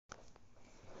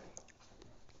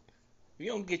you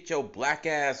don't get your black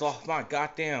ass off my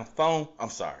goddamn phone, I'm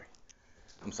sorry.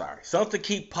 I'm sorry. Something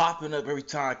keep popping up every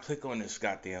time I click on this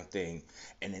goddamn thing,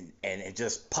 and it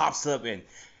just pops up and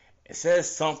it says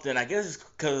something. I guess it's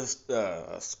because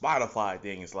Spotify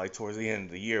thing is like towards the end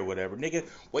of the year or whatever. Nigga,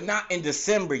 we're not in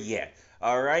December yet.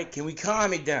 All right, can we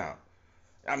calm it down?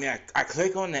 I mean, I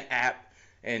click on the app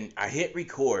and I hit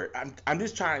record. I'm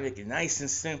just trying to make it nice and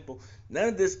simple. None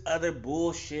of this other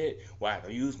bullshit where I have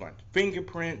to use my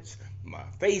fingerprints, my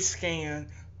face scan,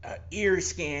 ear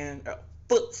scan, a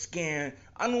foot scan.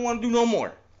 I don't want to do no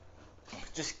more.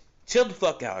 Just chill the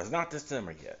fuck out. It's not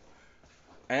December yet.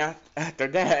 And after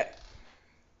that,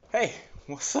 hey,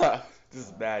 what's up? This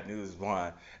is Bad News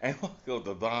Vaughn, and welcome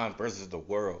to Vaughn versus the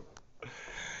World.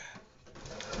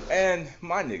 And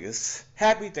my niggas,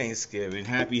 happy Thanksgiving,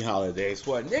 happy holidays.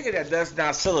 For a nigga that does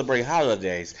not celebrate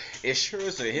holidays, it sure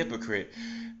is a hypocrite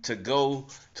to go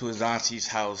to his auntie's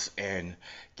house and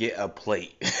get a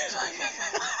plate.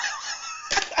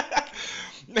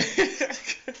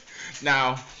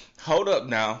 Now, hold up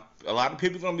now. A lot of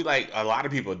people gonna be like, a lot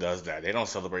of people does that. They don't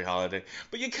celebrate holiday,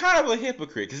 but you're kind of a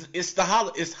hypocrite because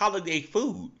it's holiday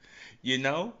food. You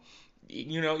know,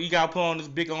 you gotta put on this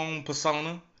big own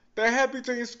persona. But Happy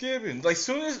Thanksgiving. Like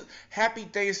soon as Happy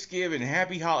Thanksgiving,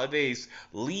 Happy Holidays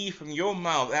leave from your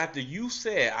mouth after you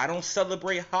said I don't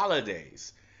celebrate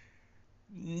holidays,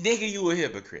 nigga, you a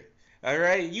hypocrite. All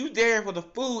right, you there for the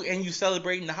food and you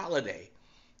celebrating the holiday.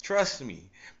 Trust me,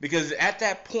 because at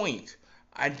that point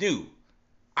I knew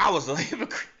I was a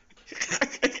hypocrite.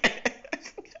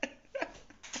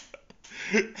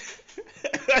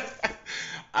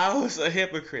 I was a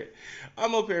hypocrite.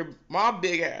 I'm up here, my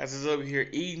big ass is up here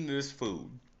eating this food.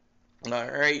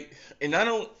 Alright? And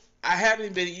I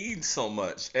haven't been eating so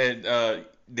much. And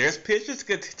there's pictures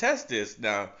to test this.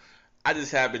 Now, I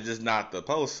just happen just not to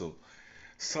post them.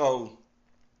 So,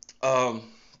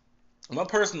 um, my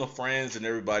personal friends and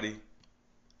everybody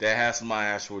that has my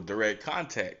actual direct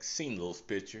contact seen those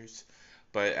pictures.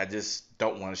 But I just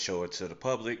don't want to show it to the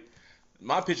public.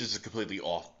 My pictures are completely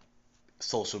off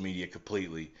social media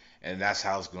completely, and that's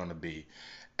how it's going to be.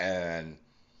 And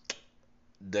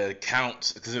the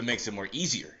accounts, because it makes it more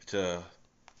easier to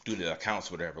do the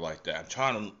accounts, whatever like that. I'm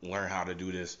trying to learn how to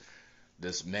do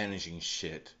this managing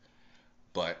shit.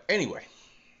 But anyway,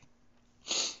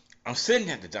 I'm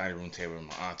sitting at the dining room table in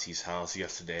my auntie's house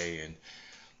yesterday,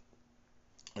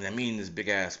 and I'm eating this big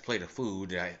ass plate of food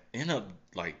that I end up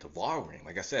like devouring.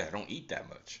 Like I said, I don't eat that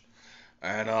much,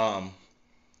 and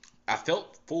I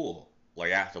felt full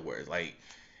like afterwards. Like,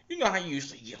 you know how you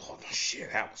usually get, oh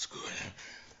shit, that was good.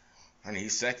 I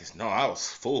need seconds. No, I was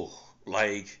full.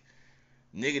 Like,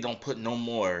 nigga, don't put no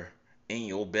more in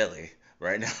your belly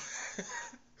right now.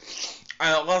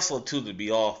 I also, too, to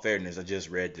be all fairness, I just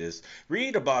read this.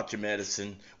 Read about your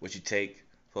medicine, what you take,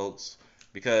 folks,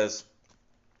 because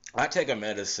I take a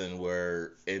medicine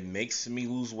where it makes me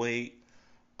lose weight,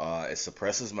 it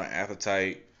suppresses my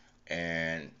appetite,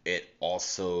 and it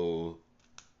also.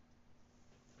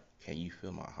 Can you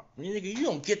feel my heart? Nigga, you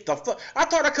don't get the fuck. I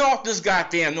thought I cut off this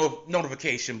goddamn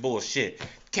notification bullshit.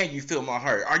 Can you feel my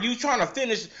heart? Are you trying to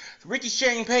finish Ricky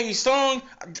Shane Pay's song?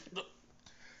 Now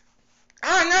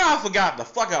I forgot the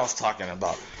fuck I was talking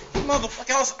about.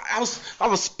 Motherfucker, I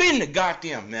was spinning the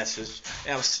goddamn message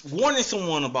and I was warning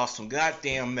someone about some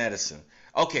goddamn medicine.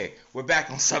 Okay, we're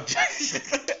back on subject.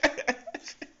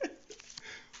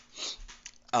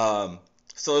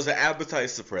 So it's an appetite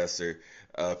suppressor.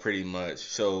 Pretty much.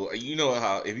 So you know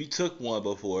how if you took one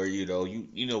before, you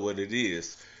know what it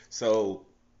is. So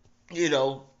you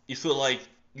feel like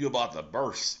you're about to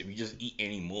burst if you just eat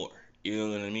any more. You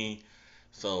know what I mean?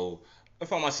 So I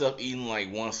found myself eating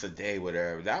like once a day,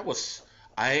 whatever.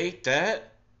 I ate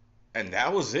that, and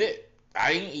that was it.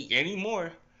 I didn't eat any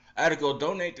more. I had to go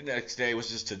donate the next day,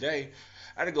 which is today.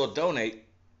 I had to go donate,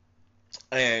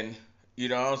 and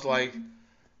I was like,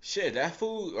 shit, that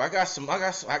food, I got some, I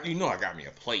got me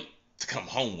a plate to come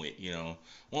home with,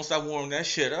 Once I warm that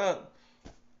shit up,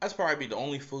 that's probably be the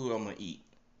only food I'm gonna eat,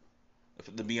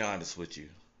 to be honest with you.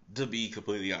 To be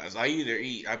completely honest,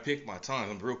 I pick my time.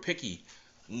 I'm real picky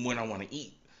when I want to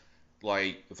eat.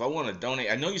 Like, if I want to donate,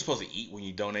 I know you're supposed to eat when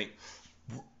you donate.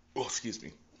 Oh, excuse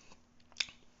me.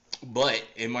 But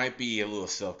it might be a little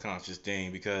self-conscious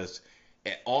thing because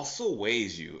it also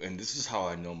weighs you, and this is how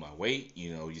I know my weight.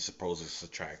 You're supposed to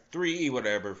subtract 3,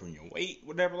 whatever, from your weight,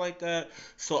 whatever like that.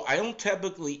 So I don't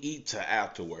typically eat till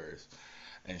afterwards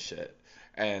and shit.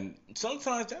 And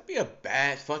sometimes that'd be a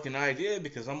bad fucking idea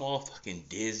because I'm all fucking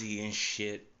dizzy and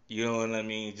shit. You know what I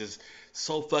mean? Just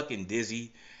so fucking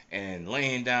dizzy and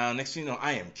laying down. Next thing you know,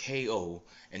 I am KO.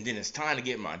 And then it's time to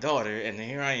get my daughter, and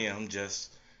here I am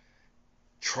just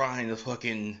trying to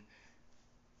fucking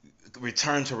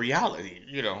return to reality.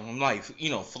 I'm like,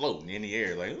 floating in the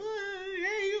air, like,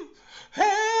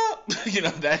 help,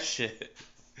 that shit.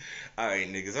 All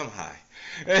right, niggas, I'm high.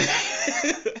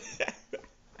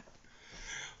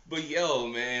 But yo,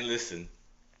 man, listen.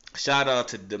 Shout out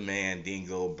to the man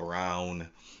Dingo Brown.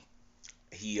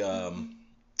 He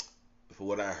for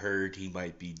what I heard, he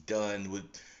might be done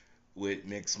with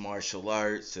mixed martial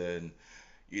arts, and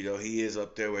he is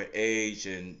up there with age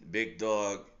and big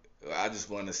dog. I just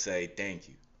want to say thank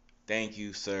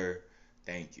you, sir,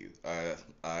 thank you.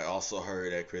 I also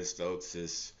heard that Chris Stokes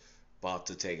is about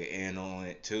to take an in on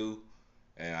it too,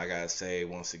 and I gotta say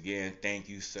once again, thank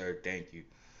you, sir, thank you.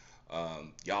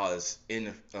 Y'all is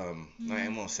in. I'm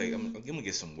gonna say I'm gonna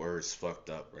get some words fucked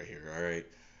up right here. All right,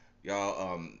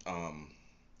 y'all.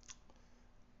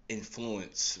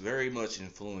 Influence, very much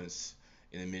influence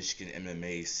in the Michigan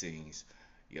MMA scenes.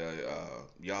 Yeah,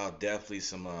 y'all definitely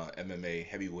some MMA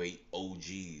heavyweight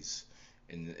OGs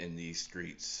in these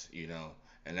streets,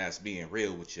 and that's being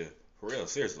real with you, for real,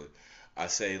 seriously. I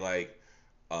say like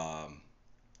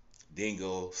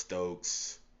Dingo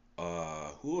Stokes.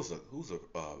 Who's a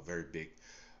very big.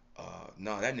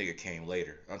 No, that nigga came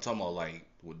later. I'm talking about like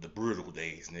with the brutal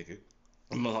days, nigga.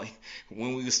 I'm like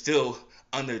when we were still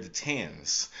under the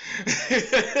tens.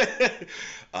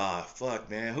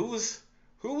 Fuck, man. Who was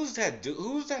that dude?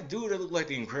 Who was that dude that looked like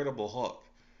the Incredible Hulk?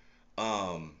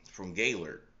 From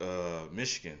Gaylord,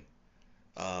 Michigan.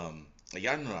 Y'all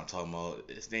know what I'm talking about.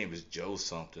 His name is Joe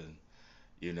something.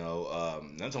 I'm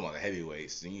talking about the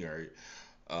heavyweights. You heard.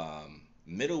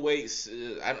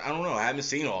 Middleweights. I don't know. I haven't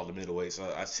seen all the middleweights.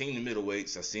 I've seen the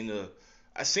middleweights.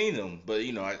 I seen them, but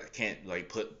I can't like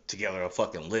put together a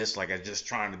fucking list like I'm just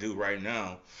trying to do right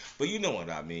now. But you know what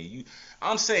I mean.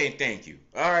 I'm saying thank you.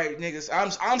 All right, niggas.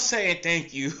 I'm saying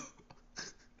thank you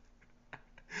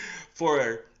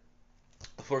for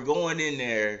going in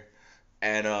there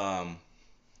and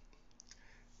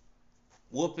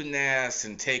whooping ass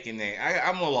and taking it.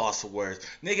 I'm a loss of words,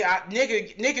 nigga.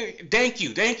 Thank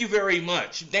you very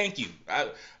much. Thank you.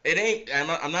 It ain't.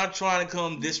 I'm not trying to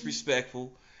come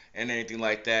disrespectful and anything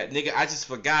like that, nigga. I just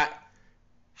forgot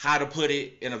how to put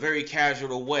it in a very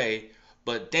casual way.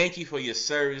 But thank you for your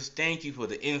service. Thank you for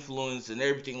the influence and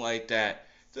everything like that.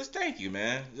 Just thank you,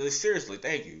 man. Just seriously,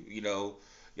 thank you.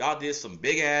 Y'all did some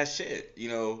big ass shit.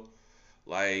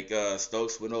 Like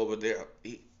Stokes went over there.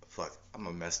 Fuck, I'm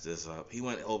gonna mess this up. He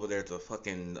went over there to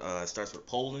fucking starts with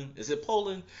Poland. Is it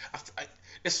Poland?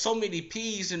 There's so many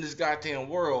P's in this goddamn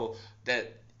world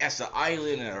that as an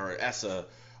island or as a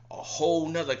whole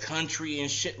nother country and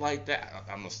shit like that.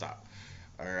 I'm gonna stop.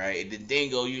 All right, the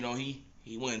Dingo, he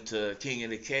went to King of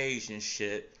the Cage and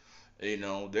shit.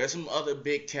 There's some other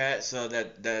big cats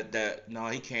that no,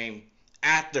 he came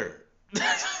after.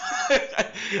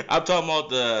 I'm talking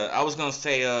about I was gonna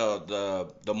say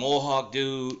the Mohawk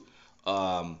dude,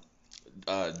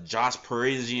 Josh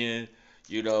Parisian,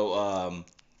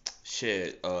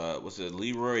 shit, was it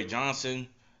Leroy Johnson?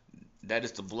 That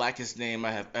is the blackest name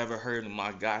I have ever heard in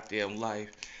my goddamn life.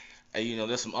 And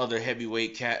there's some other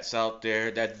heavyweight cats out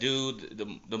there. That dude,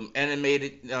 the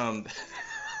animated, I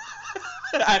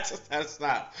just had to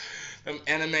stop. Them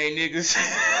anime niggas.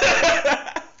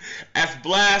 As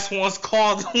Blast once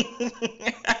called them.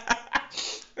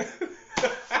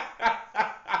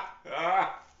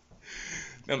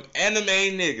 Them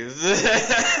anime niggas.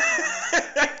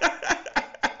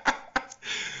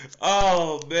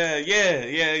 Oh man,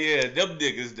 yeah. Them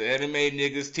niggas, the anime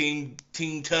niggas, Team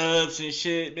Tubbs and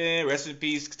shit, man. Rest in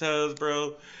peace, Tubbs,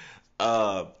 bro.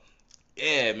 Uh,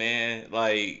 yeah, man.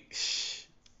 Like,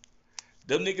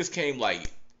 them niggas came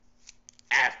like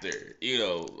after,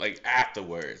 like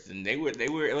afterwards, and they was in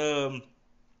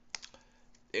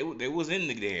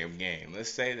the damn game.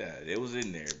 Let's say that they was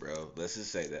in there, bro. Let's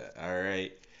just say that. All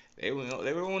right, they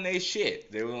were on their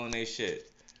shit. They were on their shit.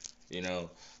 You know,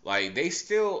 like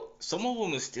some of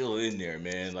them is still in there,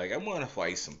 man. Like I want to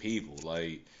fight some people.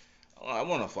 Like I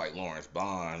want to fight Lawrence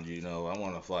Bond. I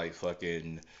want to fight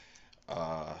fucking.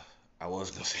 Uh, I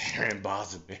was gonna say Aaron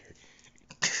Bosberry.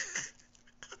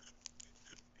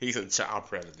 He's a child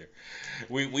predator.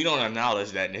 We don't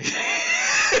acknowledge that nigga.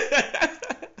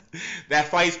 That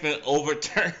fight's been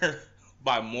overturned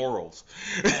by morals.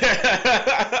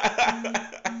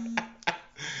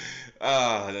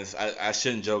 I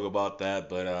shouldn't joke about that,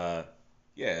 but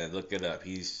yeah, look it up.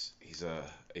 He's a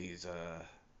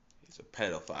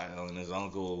pedophile, and his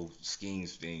uncle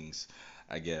schemes things.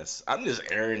 I guess I'm just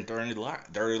airing dirty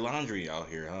laundry out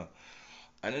here, huh?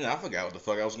 And then I forgot what the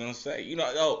fuck I was gonna say.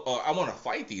 I want to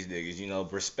fight these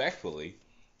niggas, respectfully.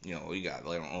 You know, we got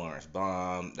Lawrence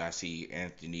Baum. I see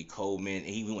Anthony Coleman.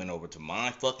 He went over to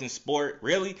my fucking sport.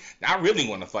 Really? Now, I really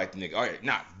want to fight the nigga. All right,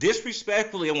 now,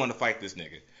 disrespectfully, I want to fight this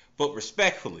nigga. But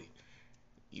respectfully,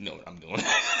 you know what I'm doing.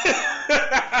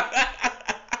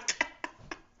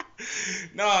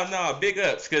 No, big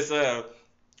ups. Because,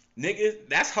 nigga,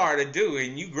 that's hard to do.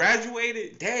 And you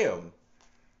graduated? Damn.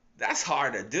 That's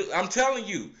hard to do. I'm telling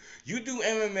you, you do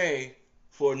MMA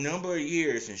for a number of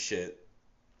years and shit.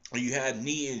 You had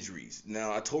knee injuries.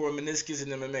 Now, I tore my meniscus in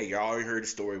MMA. You already heard the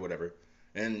story, whatever.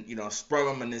 And, you know, I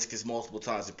sprung my meniscus multiple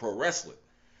times in pro wrestling.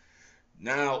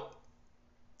 Now,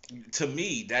 to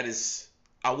me, that is,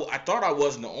 I thought I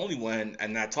wasn't the only one,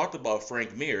 and I talked about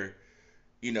Frank Mir.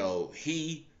 You know,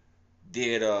 he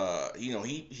did,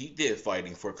 he did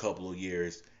fighting for a couple of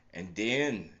years, and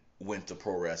then went to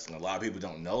pro wrestling. A lot of people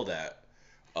don't know that.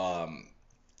 Um,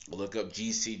 Look up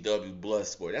GCW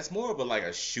Bloodsport. That's more of a like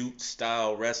a shoot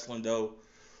style wrestling though.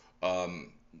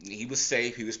 He was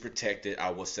safe. He was protected. I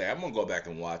will say. I'm gonna go back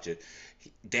and watch it.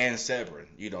 Dan Severn.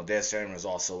 You know, Dan Severn is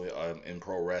also in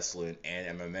pro wrestling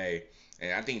and MMA.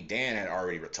 And I think Dan had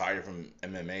already retired from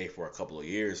MMA for a couple of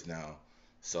years now.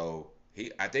 So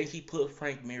I think he put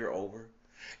Frank Mir over.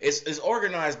 It's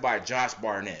organized by Josh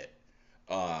Barnett.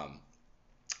 Um,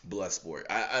 Bloodsport.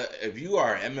 If you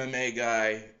are an MMA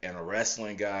guy and a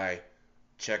wrestling guy,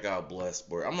 check out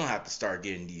Bloodsport. I'm gonna have to start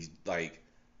getting these like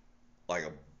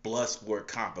a Bloodsport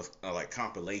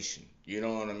compilation. You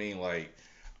know what I mean? Like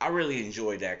I really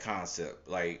enjoyed that concept.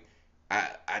 Like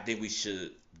I think we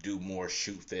should do more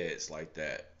shoot feds like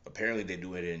that. Apparently they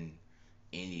do it in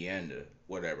Indiana,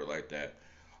 whatever like that.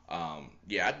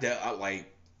 Yeah,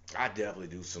 I definitely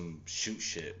do some shoot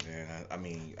shit, man. I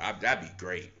mean, that'd be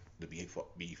great to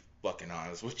be fucking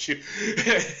honest with you.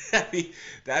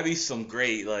 That'd be some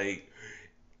great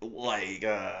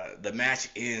the match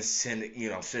ends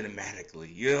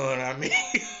cinematically. You know what I mean?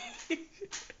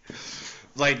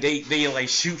 Like they like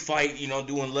shoot fight, you know,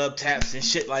 doing love taps and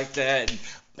shit like that. And,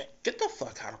 man, get the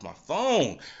fuck out of my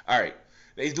phone. All right,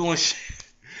 they doing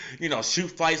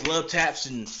shoot fights, love taps,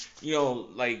 and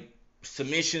like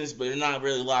submissions, but they're not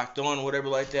really locked on or whatever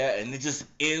like that, and they just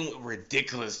end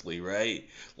ridiculously, right?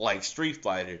 Like Street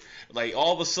Fighter, like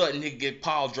all of a sudden he get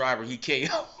pile driver, he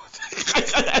KO.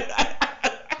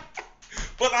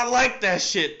 But I like that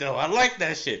shit though. I like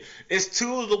that shit. It's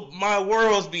two of my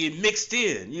worlds being mixed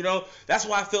in. You know, that's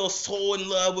why I fell so in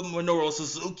love with Minoru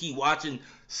Suzuki watching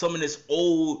some of this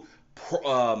old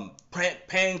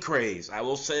Pancrase. I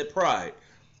will say Pride.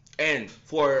 And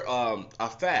for a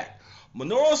fact,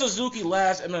 Minoru Suzuki's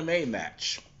last MMA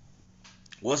match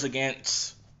was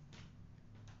against.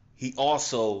 He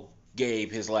also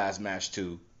gave his last match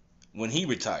to when he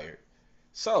retired.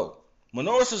 So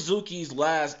Minoru Suzuki's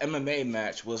last MMA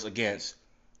match was against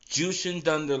Jushin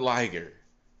Thunder Liger.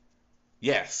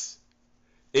 Yes.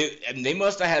 And they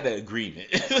must have had an agreement.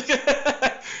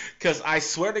 Because I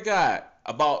swear to God,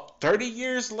 about 30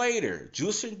 years later,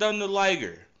 Jushin Thunder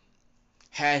Liger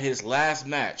had his last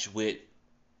match with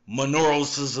Minoru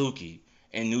Suzuki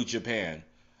in New Japan.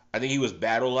 I think he was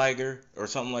Battle Liger or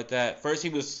something like that. First he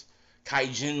was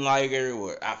Kaijin Liger,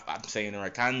 or I'm saying it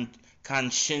right,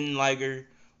 Kanshin Liger,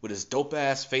 with his dope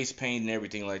ass face paint and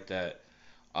everything like that,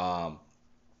 and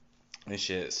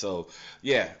shit. So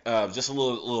yeah, just a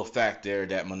little fact there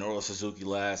that Minoru Suzuki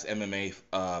last MMA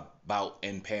bout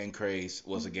in Pancrase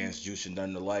was against Jushin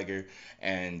Thunder Liger,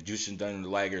 and Jushin Thunder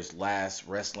Liger's last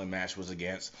wrestling match was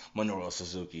against Minoru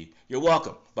Suzuki. You're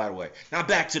welcome, by the way. Now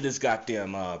back to this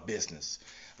goddamn business,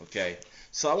 okay?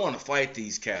 So I want to fight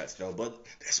these cats though, but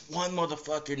there's one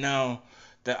motherfucker now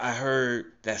that I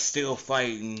heard that's still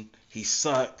fighting. He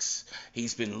sucks.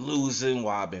 He's been losing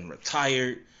while I've been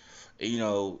retired. You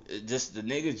know, the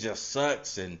nigga just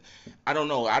sucks, and I don't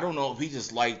know. I don't know if he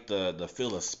just like the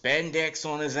feel of spandex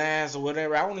on his ass or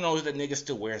whatever. I don't know if the nigga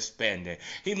still wears spandex.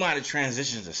 He might have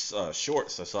transitioned to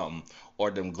shorts or something,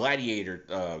 or them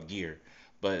gladiator gear.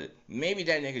 But maybe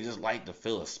that nigga just like the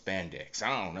feel of spandex.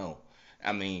 I don't know.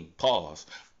 I mean, pause.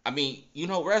 I mean,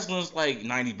 wrestling's like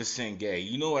 90% gay.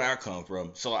 You know where I come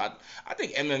from. So I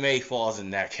think MMA falls in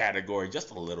that category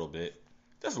just a little bit.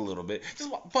 Just a little bit.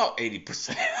 Just about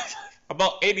 80%.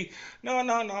 About 80. No.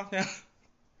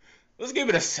 Let's give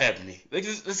it a 70.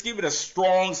 Let's give it a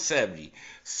strong 70.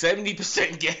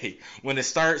 70% gay when you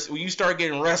start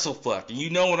getting wrestle fucked. And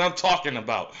you know what I'm talking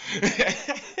about.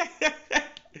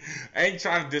 I ain't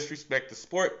trying to disrespect the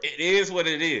sport. It is what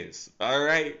it is. All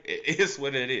right? It is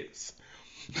what it is.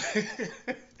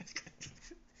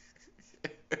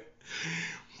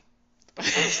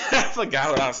 I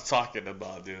forgot what I was talking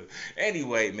about, dude.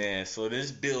 Anyway, man, so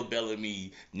this Bill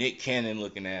Bellamy, Nick Cannon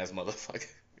looking ass motherfucker.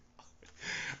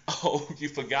 Oh, you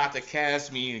forgot to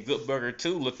cast me in Good Burger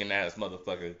 2 looking ass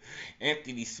motherfucker.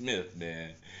 Anthony Smith,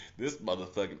 man. This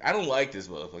motherfucker. I don't like this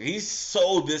motherfucker. He's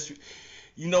so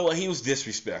You know what? He was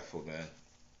disrespectful, man.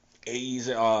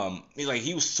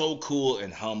 He was so cool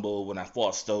and humble when I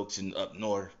fought Stokes in up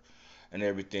north and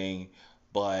everything,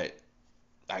 but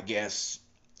I guess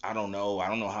I don't know. I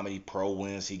don't know how many pro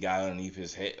wins he got underneath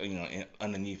his head,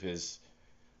 underneath his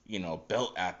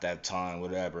belt at that time,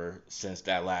 whatever, since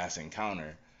that last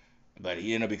encounter. But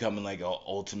he ended up becoming like an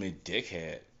ultimate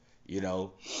dickhead, you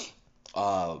know.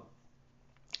 Uh,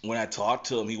 when I talked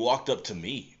to him, he walked up to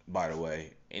me, by the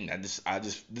way, and this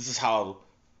is how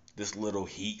this little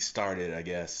heat started, I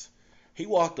guess. He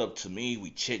walked up to me,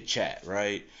 we chit chat,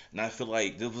 right? And I feel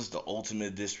like this was the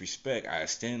ultimate disrespect. I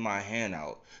extend my hand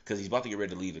out because he's about to get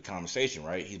ready to leave the conversation,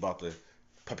 right? He's about to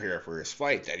prepare for his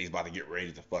fight that he's about to get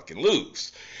ready to fucking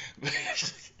lose. I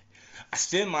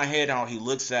extend my head out, he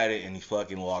looks at it, and he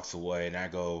fucking walks away, and I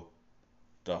go,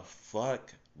 the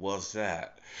fuck was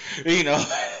that? You know,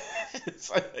 it's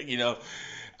like,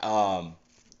 um,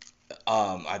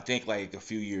 I think like a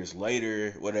few years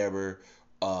later, whatever,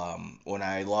 when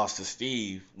I lost to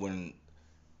Steve, when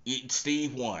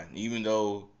Steve won, even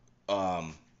though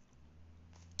I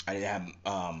didn't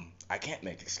have, I can't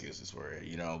make excuses for it,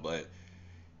 but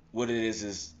what it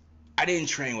is I didn't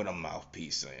train with a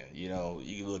mouthpiece in, you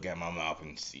can look at my mouth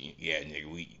and see, yeah,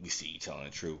 nigga, we see you telling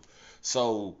the truth.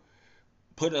 So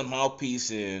putting a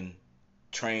mouthpiece in,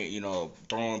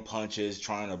 throwing punches,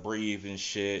 trying to breathe and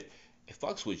shit, it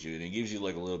fucks with you and it gives you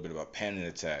like a little bit of a panic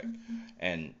attack.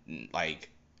 And like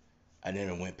I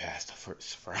never went past the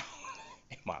first round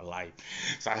in my life.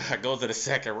 So I go to the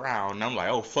second round and I'm like,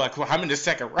 oh fuck, well, I'm in the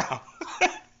second round.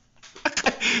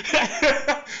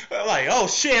 I'm like, oh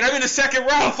shit, I'm in the second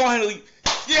round finally.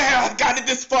 Yeah, I got it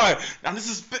this far. Now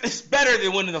it's better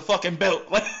than winning the fucking belt.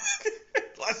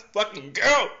 Let's fucking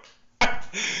go.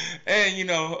 And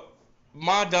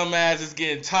my dumb ass is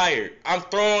getting tired. I'm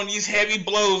throwing these heavy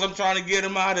blows. I'm trying to get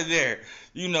him out of there.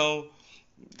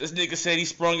 This nigga said he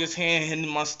sprung his hand into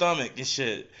my stomach and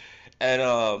shit.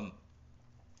 And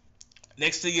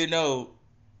next thing you know,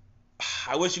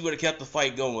 I wish you would have kept the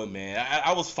fight going, man.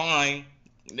 I was fine,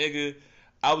 nigga.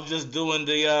 I was just doing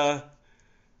the I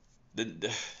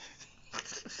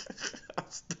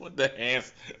was doing the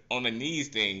hands on the knees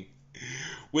thing,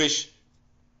 which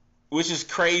is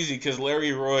crazy because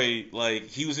Larry Roy, like,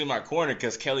 he was in my corner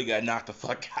because Kelly got knocked the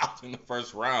fuck out in the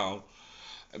first round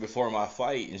before my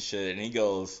fight and shit. And he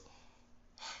goes,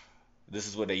 this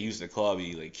is what they used to call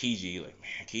me, like, Kiji. Like,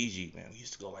 man, Kiji, man, we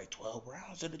used to go like 12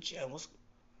 rounds at the gym. What's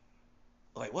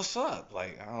up?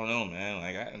 Like, I don't know, man.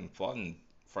 Like, I hadn't fought in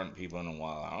front of people in a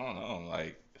while. I don't know.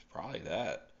 Like, it's probably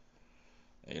that.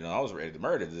 I was ready to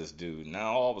murder this dude.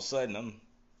 Now all of a sudden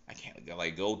I can't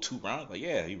like go 2 rounds. Like,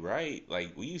 yeah, you right.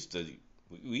 Like we used to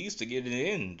get it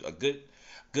in a good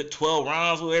 12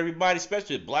 rounds with everybody,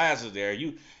 especially if Blaz was there.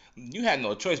 You had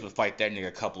no choice but fight that nigga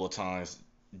a couple of times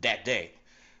that day.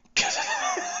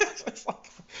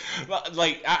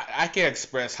 like I can't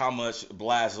express how much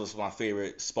Blaz was my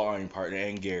favorite sparring partner,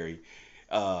 and Gary.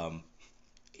 They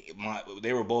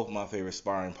were both my favorite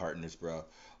sparring partners, bro.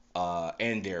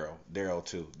 And Daryl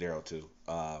too.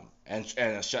 And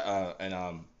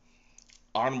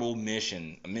honorable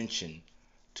mention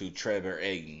to Trevor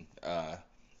Egan.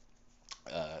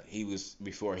 He was,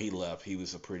 before he left, he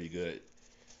was a pretty good.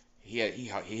 He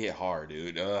hit hard,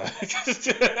 dude.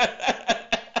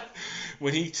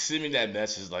 When he sent me that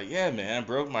message, like, yeah, man, I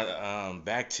broke my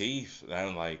back teeth. And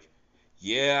I'm like,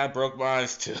 yeah, I broke mine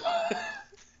too.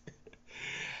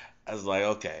 I was like,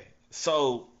 okay.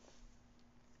 So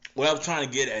what I'm trying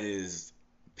to get at is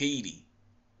Petey.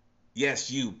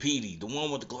 Yes, you, Petey, the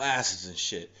one with the glasses and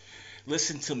shit.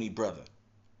 Listen to me, brother.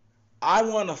 I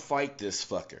want to fight this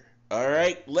fucker.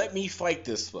 Alright? Let me fight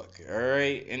this fucker.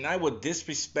 Alright? And I will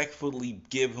disrespectfully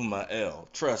give him a L.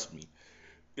 Trust me.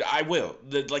 I will.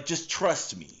 Like, just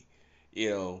trust me.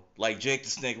 Like Jake the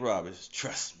Snake Roberts.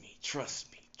 Trust me.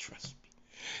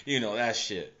 That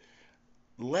shit.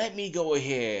 Let me go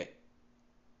ahead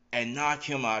and knock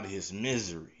him out of his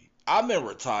misery. I've been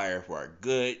retired for a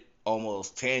good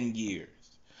almost 10 years.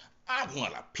 I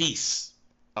want a piece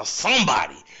of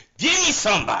somebody. Give me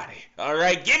somebody. All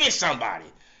right? Give me somebody.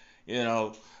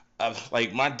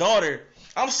 Like my daughter,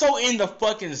 I'm so in the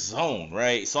fucking zone,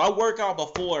 right? So I work out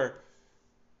before.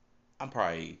 I'm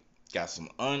probably got some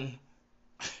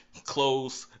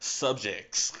unclosed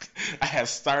subjects I have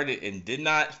started and did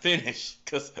not finish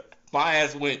because my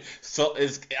ass went.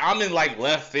 I'm in like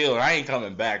left field. I ain't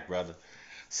coming back, brother.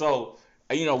 So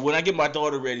when I get my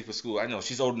daughter ready for school, I know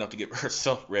she's old enough to get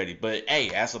herself ready. But hey,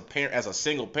 as a parent, as a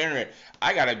single parent,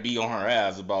 I gotta be on her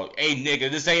ass about, hey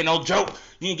nigga, this ain't no joke.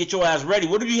 You need to get your ass ready.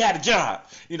 What if you had a job?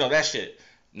 That shit.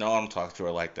 No, I don't talk to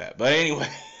her like that. But anyway,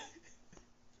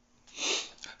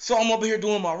 so I'm over here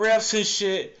doing my reps and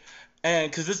shit,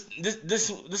 and because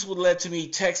this would led to me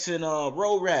texting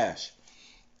Road Rash,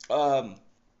 um,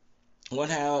 one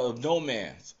half of No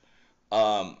Man's.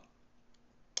 Um,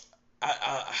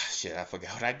 shit, I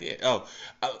forgot what I did. Oh,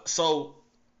 so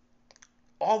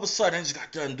all of a sudden I just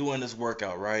got done doing this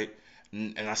workout, right?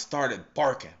 And I started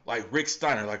barking like Rick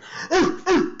Steiner, like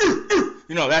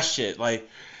that shit, like,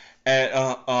 and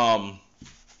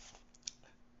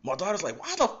my daughter's like,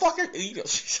 why the fuck are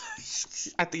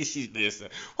I think she's this.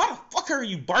 Why the fuck are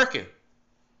you barking?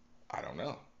 I don't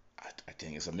know. I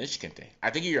think it's a Michigan thing.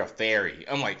 I think you're a fairy.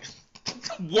 I'm like,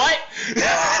 what?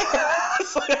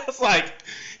 It's like,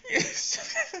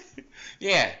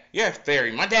 yeah, you're a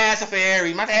fairy. My dad's a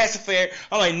fairy. My dad's a fairy.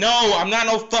 I'm like, no, I'm not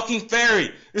no fucking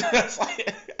fairy. It's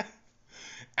like,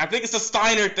 I think it's a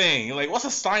Steiner thing. Like, what's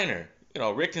a Steiner?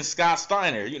 Rick and Scott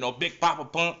Steiner. Big Papa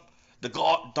Pump, the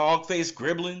dog face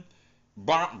Gribblin,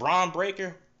 Braun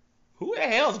Breaker. Who the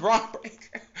hell is Braun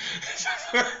Breaker?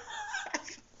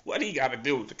 What do you got to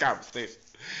do with the conversation?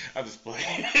 I'm just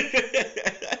playing.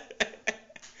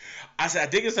 I said, I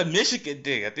think it's a Michigan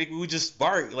thing. I think we just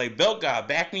spark. Like, Belt God,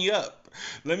 back me up.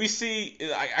 Let me see.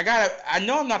 I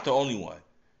know I'm not the only one.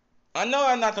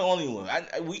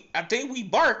 I think we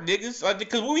bark, niggas.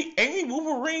 Because ain't we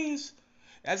Wolverines?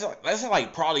 That's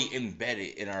like probably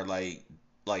embedded in our like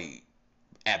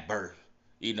at birth.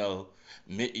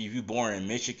 If you born in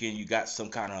Michigan, you got some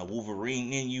kind of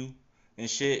Wolverine in you and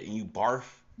shit, and you barf.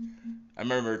 I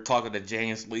remember talking to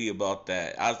James Lee about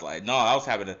that. I was like, no, I was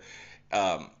having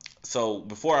so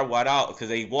before I went out, because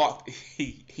they walked,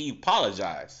 he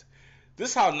apologized. This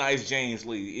is how nice James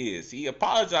Lee is. He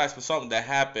apologized for something that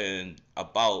happened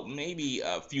about maybe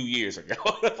a few years ago.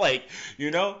 Like,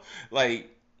 like,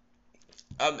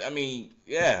 I mean,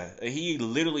 yeah, he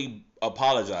literally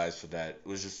apologized for that.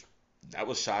 That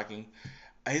was shocking.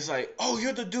 And he's like, oh,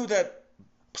 you're the dude that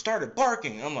started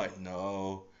barking. I'm like,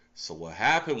 no. So what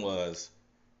happened was,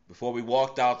 before we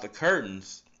walked out the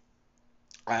curtains,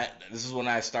 this is when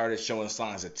I started showing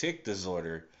signs of tic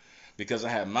disorder, because I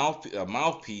had a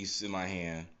mouthpiece in my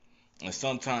hand, and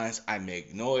sometimes I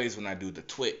make noise when I do the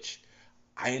twitch.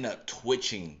 I end up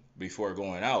twitching before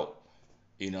going out,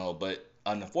 but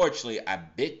unfortunately I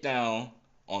bit down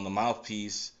on the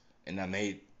mouthpiece and I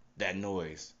made that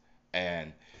noise.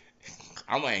 And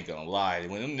I ain't gonna lie,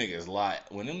 when them niggas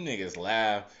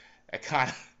laugh, it kind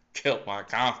of killed my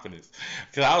confidence,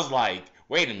 because I was like,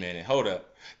 wait a minute, hold up.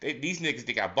 These niggas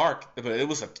think I bark, but it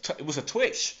was a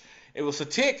twitch. It was a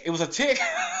tick.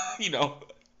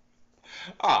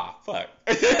 Ah, fuck.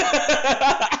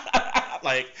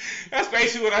 Like, that's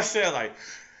basically what I said. Like,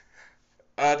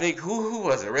 I think who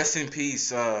was it? Rest in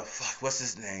peace. Fuck, what's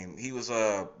his name? He was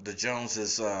the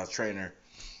Joneses trainer.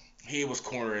 He was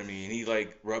cornering me, and he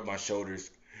like rubbed my shoulders,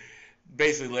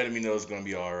 basically letting me know it's gonna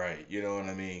be all right. You know what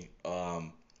I mean?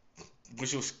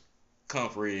 Which was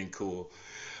comforting and cool.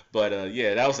 But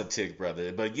yeah, that was a tick,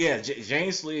 brother. But yeah,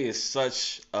 James Lee is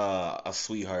such a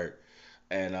sweetheart,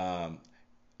 and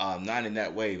not in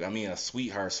that way. I mean, a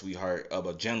sweetheart of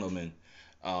a gentleman.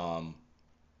 Um,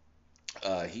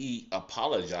 he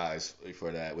apologized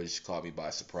for that, which caught me by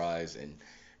surprise. And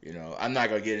I'm not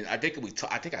gonna get in. I think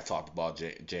I think I talked about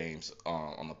James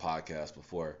on the podcast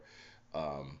before.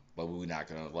 But we're not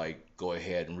gonna like go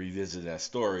ahead and revisit that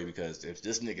story, because if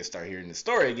this nigga start hearing the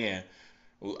story again,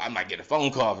 I might get a phone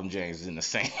call from James in the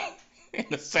same,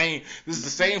 This is the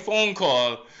same phone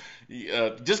call.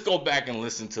 Just go back and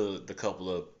listen to the couple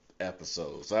of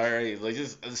episodes. All right, like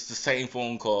it's the same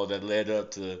phone call that led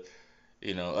up to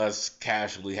us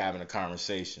casually having a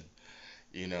conversation.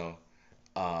 You know,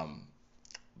 um,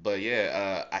 but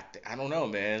yeah, I don't know,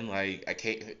 man. Like I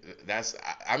can't.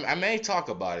 I may talk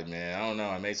about it, man. I don't know.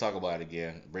 I may talk about it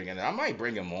again. I might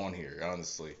bring him on here,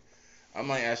 honestly. I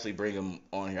might actually bring him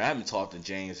on here. I haven't talked to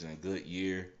James in a good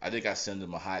year. I think I sent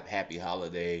him a happy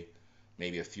holiday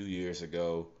maybe a few years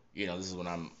ago. This is when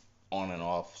I'm on and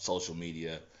off social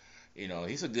media.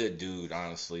 He's a good dude,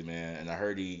 honestly, man. And I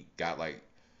heard he got like,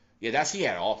 yeah, he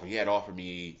had offered. He had offered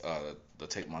me to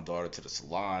take my daughter to the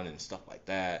salon and stuff like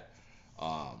that.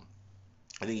 Um,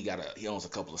 I think he owns a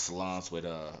couple of salons with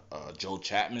Joe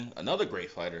Chapman, another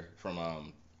great fighter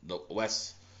from the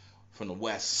West, from the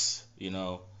West.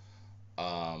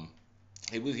 Um,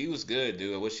 he was good,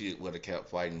 dude. I wish he would have kept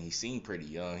fighting. He seemed pretty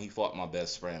young. He fought my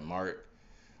best friend Mark.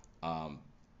 Um,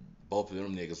 Both of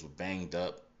them niggas were banged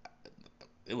up.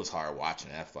 it was hard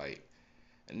watching that fight.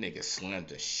 That nigga slammed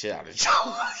the shit out of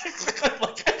Joe.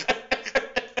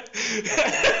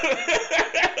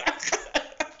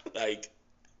 Like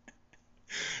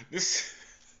this.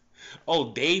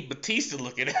 Oh, Dave Batista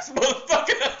looking ass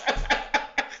motherfucker.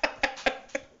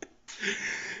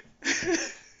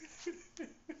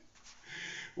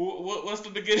 What's the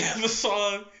beginning of the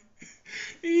song?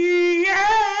 Yeah.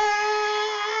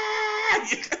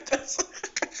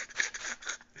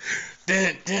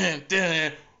 Dun, dun,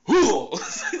 dun.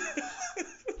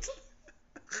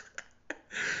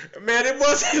 Man, it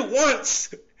wasn't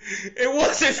once. It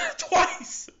wasn't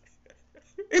twice.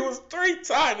 It was 3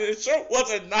 times, and the show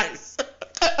wasn't nice.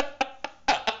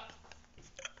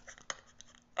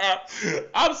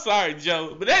 I'm sorry,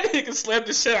 Joe, but that nigga slammed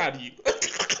the shit out of you.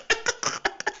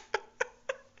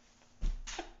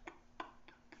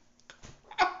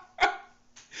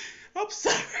 I'm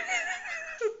sorry.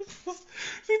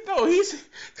 No,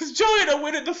 because Joe ended up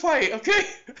winning the fight, okay?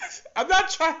 I'm not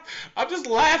trying, I'm just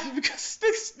laughing because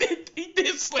he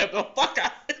did slam the fuck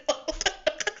out of him.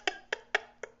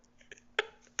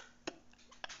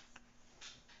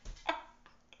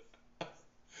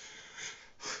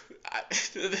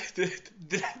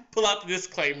 Did I pull out the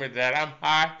disclaimer that I'm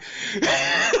high?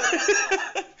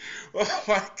 Oh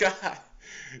my god.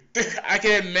 I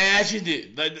can imagine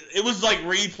it. Like, it was like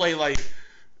replay, like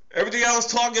everything I was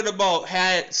talking about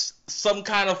had some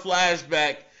kind of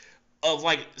flashback of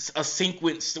like a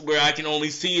sequence where I can only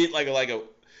see it like a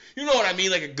you know what I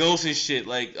mean, like a ghost and shit,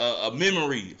 like a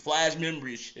memory, flash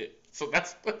memory shit. So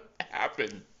that's what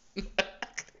happened.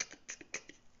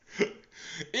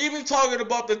 Even talking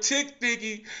about the tick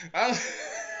thingy, I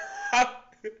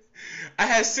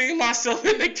had seen myself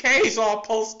in the cage all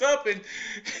post up, and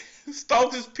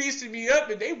Stokes is piecing me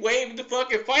up, and they waving the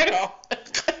fucking fight off.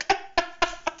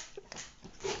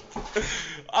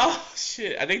 Oh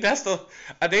shit! I think that's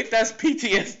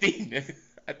PTSD.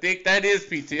 I think that is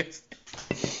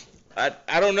PTSD.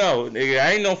 I don't know, nigga.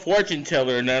 I ain't no fortune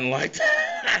teller or nothing like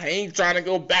that. I ain't trying to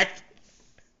go back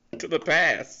to the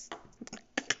past.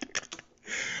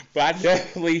 But I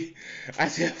definitely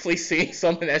seen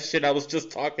some of that shit I was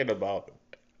just talking about.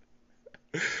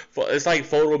 It's like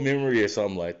photo memory or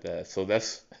something like that. So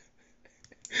that's,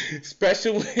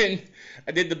 especially when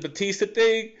I did the Batista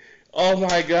thing. Oh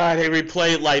my god, they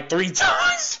replayed like 3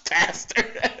 times faster.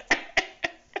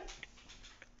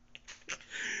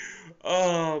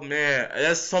 Oh man,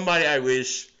 that's somebody I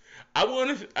wish I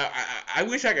want. I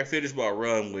wish I could finish my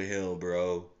run with him,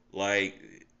 bro. Like,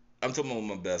 I'm talking about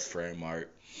my best friend Mark.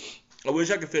 I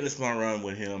wish I could finish my run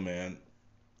with him, man.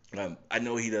 I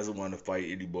know he doesn't want to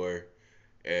fight anymore,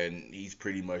 and he's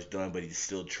pretty much done, but he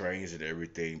still trains and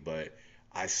everything. But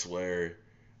I swear,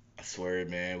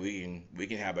 man, we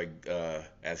can have a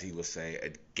as he would say,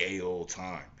 a gay old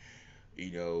time,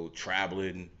 you know,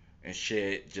 traveling and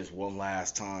shit, just one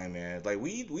last time, man. Like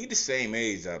we the same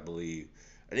age, I believe.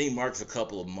 I think Mark's a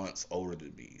couple of months older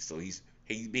than me, so he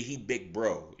big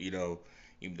bro, you know.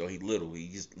 Even though he's little,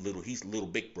 he's little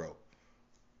big bro.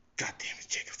 God damn it,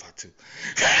 Jacob Fatu.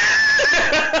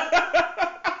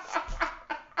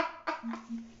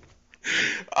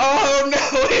 Oh no,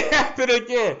 it happened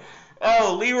again.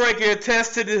 Oh, Leroy can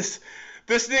attest to this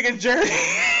nigga journey.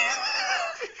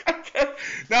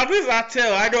 Now this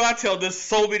I know I tell this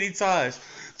so many times.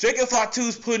 Jacob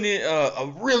Fatu's putting in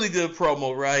a really good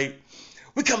promo, right?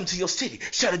 We coming to your city,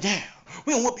 shut it down.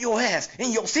 We gonna whoop your ass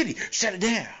in your city, shut it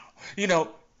down. You know,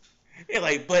 and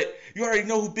like, but you already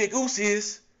know who Big Goose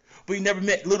is, but you never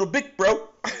met Little Big Bro.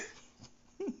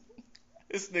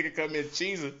 This nigga come in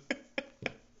cheesing.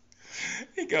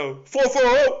 He go,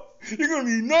 440, you're gonna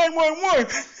need 911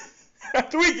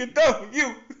 after we get done with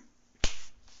you.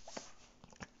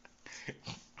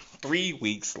 3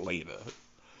 weeks later.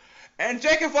 And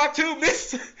Jacob Fatu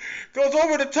goes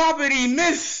over the top and he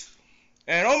missed.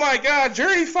 And oh my god,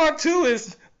 Jerry Fatu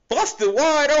is busted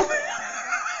wide open.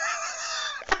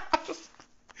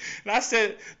 And I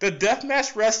said, the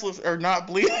deathmatch wrestlers are not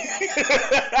bleeding.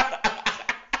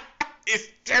 It's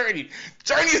Journey.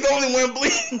 Journey's the only one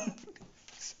bleeding.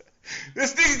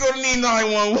 This nigga's gonna need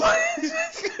 911.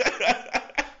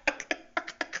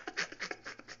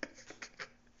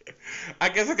 I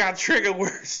guess I got trigger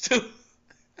words too.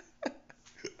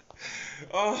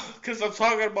 Oh, because I'm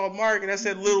talking about Mark and I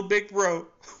said Little Big Bro.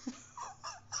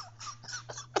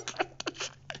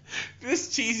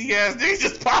 This cheesy ass nigga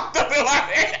just popped up in my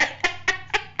head.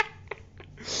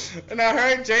 And I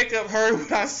heard Jacob heard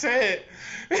what I said.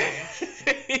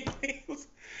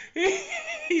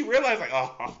 He realized, like,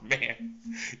 oh man,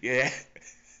 yeah,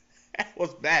 that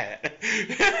was bad.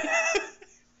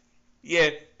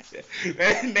 Yeah,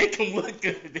 that make him look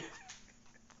good.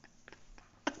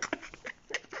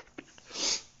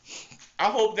 I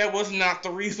hope that was not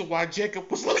the reason why Jacob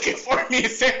was looking for me in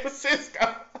San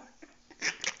Francisco.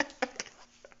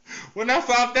 When I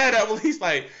found that out, he's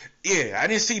like, "Yeah, I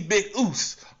didn't see Big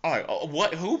Oos." I'm like, "Oh,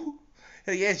 what? Who?"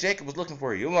 Hell yeah, Jacob was looking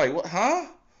for you. I'm like, "What? Huh?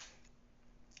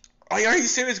 Are you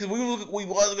serious?" Because we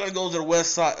was gonna go to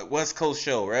the West Coast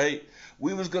show, right?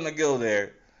 We was gonna go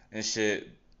there and shit,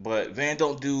 but Van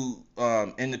don't do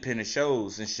independent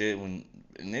shows and shit. When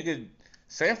nigga,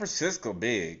 San Francisco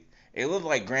big, it looked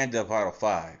like Grand Theft Auto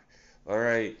 5. All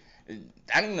right,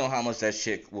 I didn't know how much that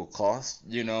shit will cost.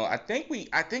 You know, I think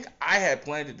I had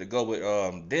planned it to go with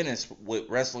Dennis with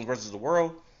Wrestling versus the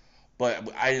World, but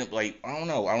I didn't like. I don't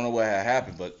know what had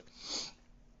happened, but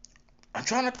I'm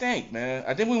trying to think, man.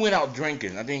 I think we went out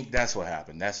drinking. I think that's what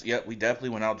happened. We definitely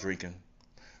went out drinking.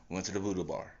 Went to the voodoo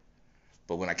bar.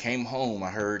 But when I came home, I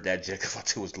heard that Jacob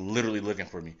Fatu was literally looking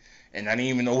for me, and I didn't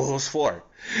even know what it was for.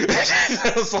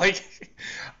 I was like,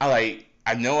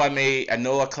 I know I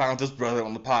clowned this brother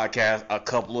on the podcast a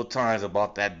couple of times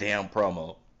about that damn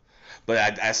promo,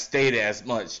 but I stated as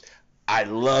much. I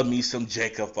love me some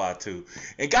Jacob Fatu.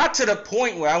 It got to the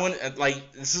point where I went,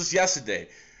 like, this is yesterday,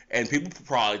 and people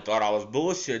probably thought I was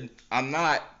bullshitting. I'm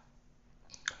not.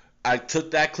 I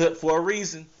took that clip for a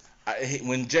reason.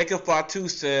 When Jacob Fatu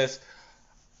says,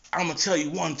 "I'm gonna tell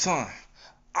you one time,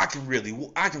 I can really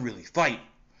fight,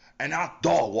 and I'll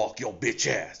dog walk your bitch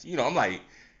ass." You know, I'm like,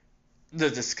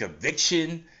 there's this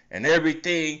conviction and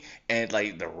everything, and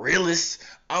like the realist.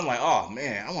 I'm like, oh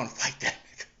man, I want to fight that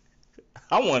nigga.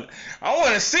 I want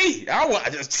to see. I want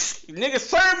just nigga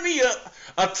serve me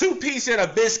a 2-piece and a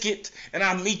biscuit, and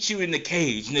I'll meet you in the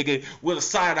cage, nigga, with a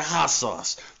side of hot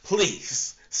sauce.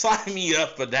 Please sign me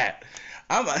up for that.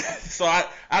 So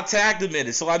I tagged him in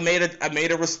it. So I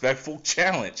made a respectful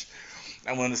challenge.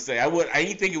 I want to say I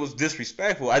didn't think it was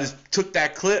disrespectful. I just took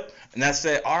that clip and I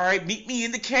said, all right, meet me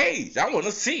in the cage. I want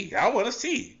to see. I want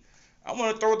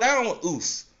to throw down with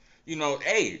Oos. You know,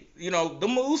 hey, you know,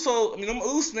 them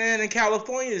Oos man in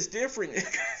California is different.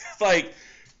 It's like,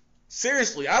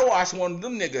 seriously, I watched one of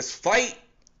them niggas fight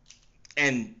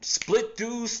and split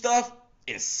through stuff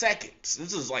in seconds.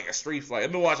 This is like a street fight.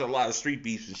 I've been watching a lot of Street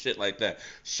Beefs and shit like that.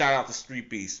 Shout out to Street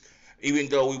Beefs. Even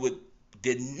though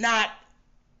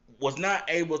was not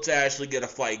able to actually get a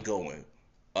fight going.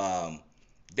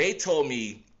 They told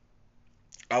me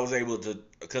I was able to,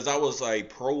 because I was a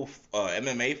pro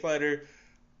MMA fighter.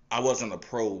 I wasn't a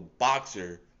pro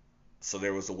boxer, so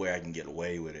there was a way I can get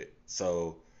away with it.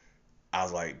 So I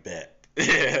was like, bet.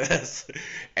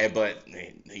 But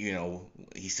you know,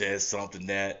 he says something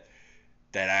that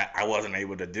I wasn't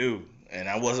able to do and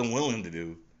I wasn't willing to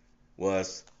do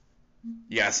was,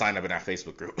 yeah, I signed up in that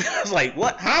Facebook group. I was like,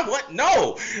 what? Huh? What?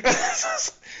 No.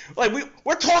 Like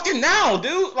we're talking now,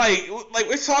 dude. Like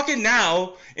we're talking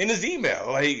now in his email.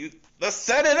 Like, let's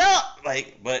set it up.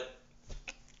 Like, but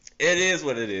it is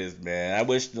what it is, man. I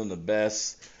wish them the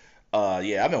best.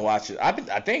 Yeah, I've been watching. I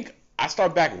think I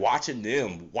started back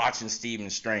watching Steven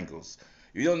Strangles.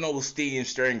 If you don't know who Steven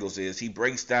Strangles is, he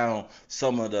breaks down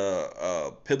some of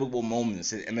the pivotal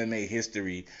moments in MMA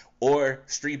history or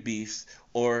street beefs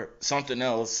or something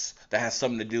else that has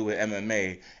something to do with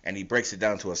MMA, and he breaks it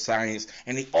down to a science.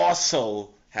 And he also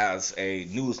has a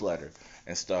newsletter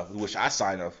and stuff, which I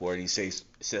signed up for, and he says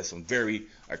some very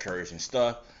encouraging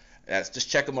stuff. Just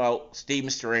check him out, Steven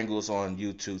Strangles on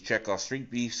YouTube. Check out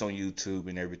Street Beefs on YouTube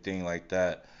and everything like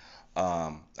that.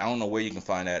 I don't know where you can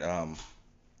find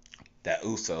that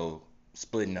Uso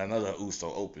splitting another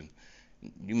Uso open.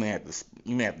 You may have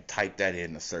to type that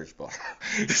in the search bar.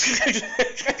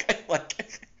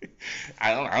 Like,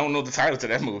 I don't know the title to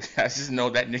that movie. I just know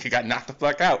that nigga got knocked the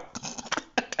fuck out.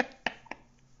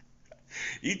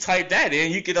 You type that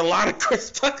in, you get a lot of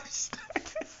Chris Tuckers.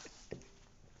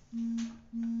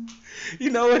 You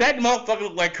know, that motherfucker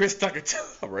look like Chris Tucker too.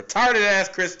 A retarded ass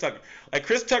Chris Tucker. Like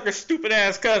Chris Tucker's stupid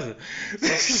ass cousin.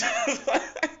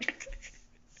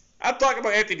 I'm talking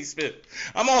about Anthony Smith.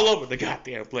 I'm all over the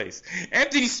goddamn place.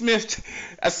 Anthony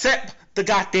Smith, accept the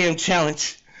goddamn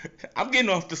challenge. I'm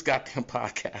getting off this goddamn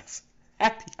podcast.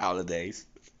 Happy holidays.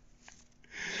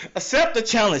 Accept the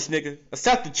challenge, nigga.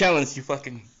 Accept the challenge, you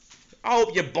fucking... I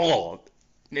hope you're bald,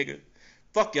 nigga.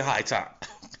 Fuck your high top.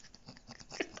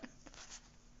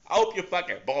 I hope you're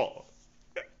fucking bald.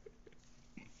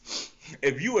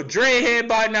 If you a dreadhead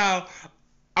by now,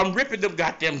 I'm ripping them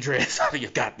goddamn dreads out of your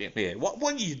goddamn head. What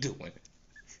are you doing?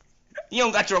 You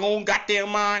don't got your own goddamn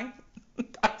mind?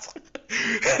 I'm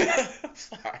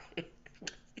sorry.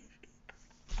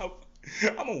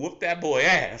 I'm gonna whoop that boy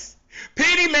ass.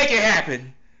 Petey, make it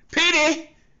happen. Petey,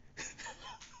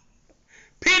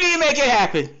 PD, make it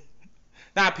happen.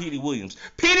 Not PD Williams.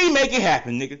 PD, make it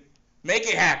happen, nigga. Make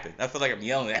it happen. I feel like I'm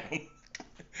yelling at him.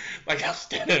 Like I'm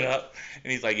standing up,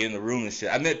 and he's like in the room and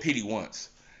shit. I met PD once.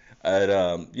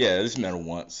 Yeah, I just met him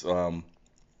once. I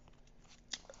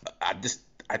just,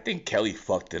 I think Kelly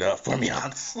fucked it up for me,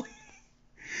 honestly.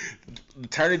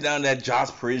 Turning down that Josh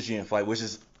Parisian fight, which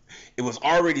is, it was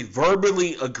already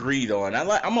verbally agreed on.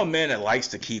 I'm a man that likes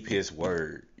to keep his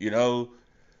word, you know?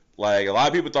 Like, a lot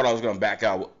of people thought I was going to back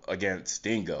out against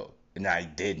Stingo, and I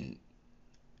didn't.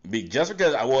 Just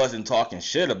because I wasn't talking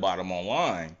shit about him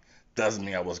online doesn't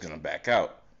mean I was going to back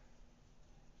out.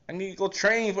 I need to go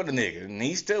train for the nigga, and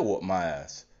he still whooped my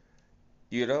ass,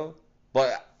 you know?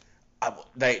 But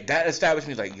that established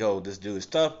me like, yo, this dude is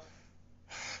tough.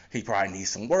 He probably needs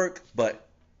some work, but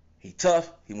he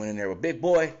tough. He went in there with big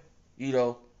boy, you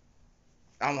know.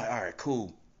 I'm like, all right,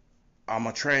 cool. I'm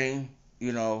going to train,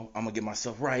 you know. I'm going to get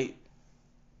myself right.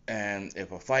 And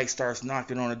if a fight starts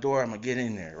knocking on the door, I'm going to get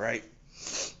in there, right?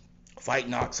 Fight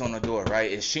knocks on the door,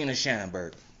 right? It's Sheena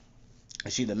Shannonberg.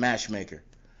 And she's the matchmaker.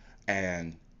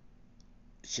 And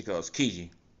she goes, Kiji.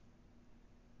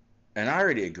 And I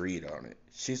already agreed on it.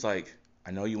 She's like, I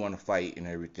know you want to fight and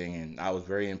everything, and I was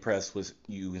very impressed with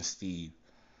you and Steve.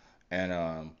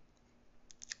 And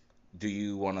do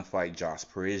you want to fight Josh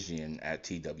Parisian at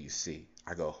TWC?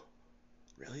 I go,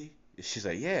 really? She's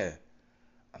like, yeah.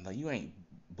 I'm like, you ain't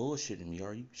bullshitting me,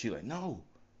 are you? She's like, no.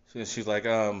 So she's like,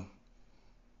 then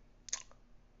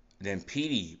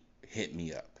Petey hit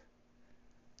me up.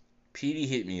 Petey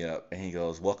hit me up, and he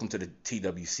goes, welcome to the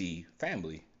TWC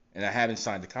family. And I haven't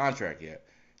signed the contract yet.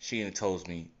 She told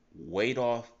me, wait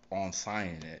off on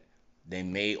signing it. They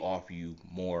may offer you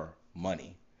more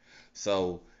money.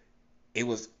 So it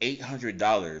was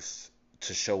 $800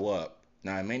 to show up.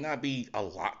 Now, it may not be a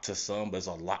lot to some, but it's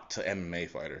a lot to MMA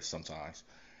fighters sometimes.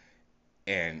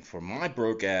 And for my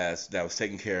broke ass that was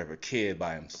taking care of a kid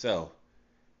by himself,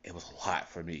 it was a lot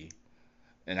for me.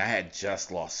 And I had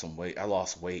just lost some weight. I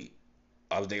lost weight.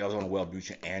 I was on a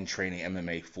Wellbutrin and training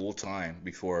MMA full time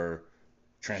before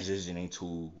transitioning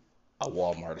to a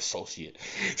Walmart associate.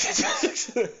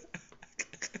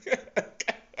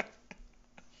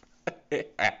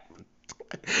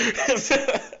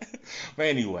 But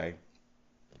anyway,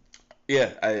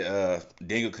 yeah,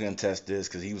 Dingo could contest this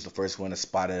because he was the first one to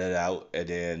spot it out, and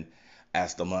then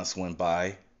as the months went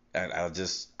by, and I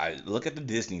look at the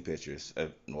Disney pictures.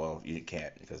 Well, you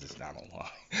can't because it's not online.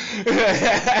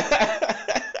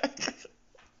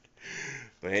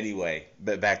 But anyway,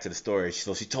 back to the story.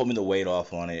 So she told me to wait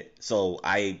off on it. So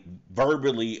I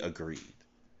verbally agreed.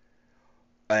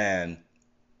 And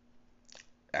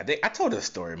I told this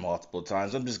story multiple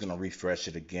times. I'm just going to refresh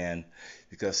it again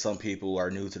because some people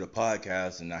are new to the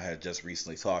podcast and I had just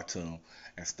recently talked to them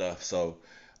and stuff. So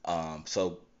I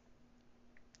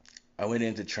went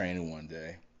into training one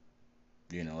day.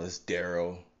 You know, it's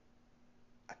Daryl.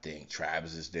 I think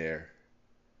Travis is there.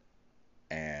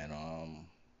 And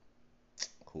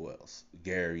who else?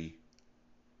 Gary,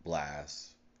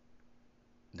 Blast.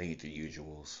 They eat the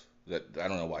usuals. I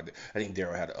don't know why. I think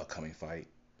Daryl had an upcoming fight.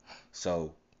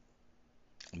 So,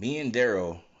 me and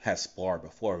Daryl had sparred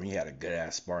before. We had a good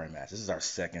ass sparring match. This is our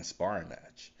second sparring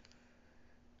match.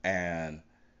 And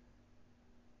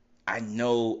I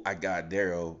know I got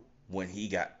Daryl when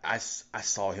I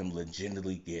saw him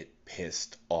legitimately get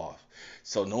pissed off.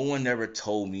 So no one ever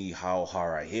told me how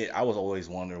hard I hit. I was always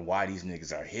wondering why these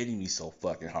niggas are hitting me so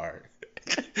fucking hard.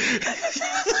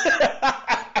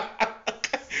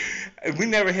 We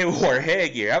never hit with our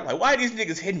headgear. I'm like, why are these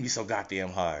niggas hitting me so goddamn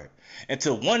hard?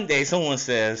 Until one day someone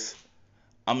says,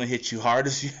 I'm gonna hit you hard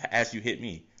as you hit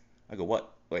me. I go, what?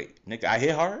 Wait, nigga, I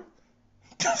hit hard?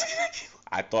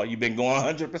 I thought you've been going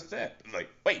 100%. I'm like,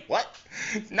 wait, what?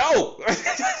 No!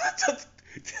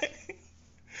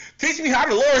 Teach me how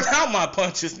to lower down my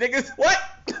punches, niggas. What?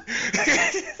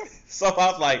 So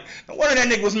I was like, no wonder that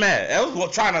nigga was mad. I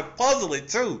was trying to puzzle it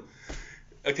too.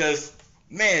 Because,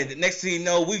 man, the next thing you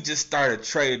know, we just started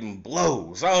trading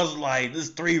blows. I was like, this is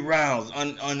 3 rounds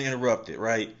uninterrupted,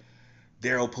 right?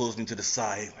 Daryl pulls me to the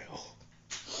side. Like, oh.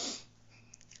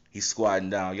 He's squatting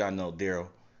down. Y'all know Daryl.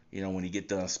 You know, when he get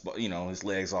done, you know, his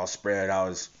legs all spread out,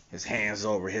 his hands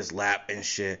over his lap and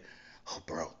shit. Oh,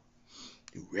 bro,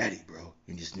 you ready, bro?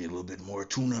 You just need a little bit more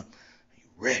tuna. You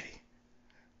ready?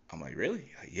 I'm like,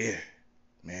 really? Like, yeah.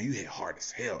 Man, you hit hard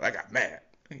as hell. I got mad.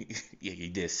 Yeah, he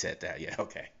did set that. Yeah,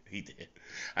 okay. He did.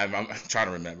 I'm trying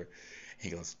to remember. He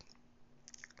goes,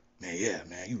 man, yeah,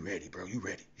 man, you ready, bro? You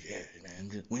ready? Yeah,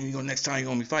 man. When you go next time you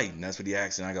gonna be fighting? That's what he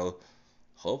asked, and I go,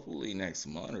 hopefully next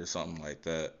month or something like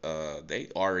that. They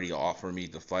already offered me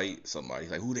to fight somebody.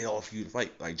 Like, who they offer you to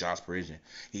fight? Like Josh Parisian.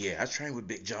 Yeah, I trained with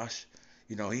Big Josh.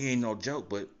 You know, he ain't no joke,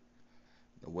 but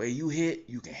the way you hit,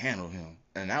 you can handle him.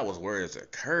 And that was words of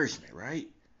encouragement, right?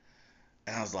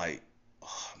 And I was like,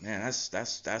 oh man,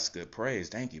 that's good praise.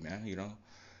 Thank you, man. You know.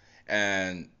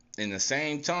 And in the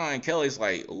same time, Kelly's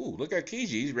like, ooh, look at Kiji.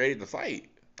 He's ready to fight.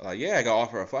 Like, yeah, I got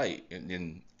offer a fight. And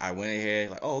then I went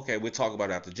ahead, like, oh, okay, we'll talk about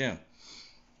it at the gym.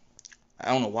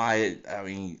 I don't know why. I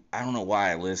don't know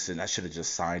why I listened. I should have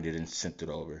just signed it and sent it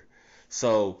over.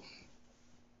 So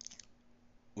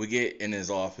we get in his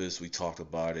office. We talked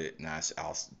about it, and I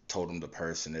told him the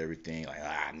person and everything. Like,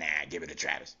 nah, give it to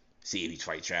Travis. See if he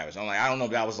fight Travis. I'm like, I don't know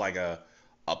if that was like a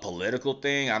political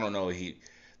thing. I don't know.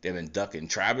 They've been ducking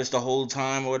Travis the whole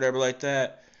time or whatever like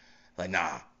that. Like,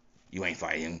 nah, you ain't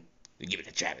fighting him. You give it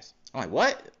to Travis. I'm like,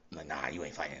 what? I'm like, nah, you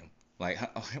ain't fighting him. Like,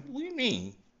 what do you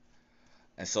mean?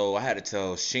 And so I had to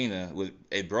tell Sheena,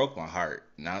 it broke my heart.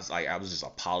 And I was just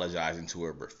apologizing to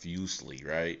her profusely,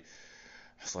 right?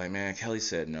 It's like, man, Kelly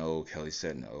said no. Kelly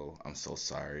said no. I'm so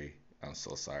sorry. I'm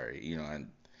so sorry. You know,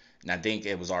 and I think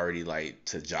it was already like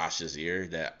to Josh's ear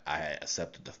that I had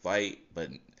accepted the fight, but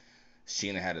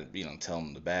Sheena had to, tell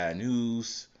him the bad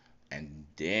news. And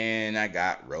then I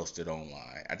got roasted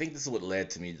online. I think this is what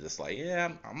led to me just like,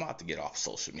 yeah, I'm about to get off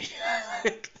social media.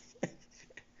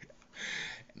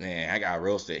 Man, I got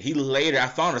roasted. I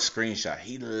found a screenshot.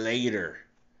 He later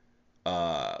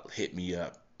hit me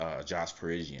up, Josh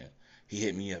Parisian. He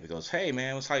hit me up. He goes, "Hey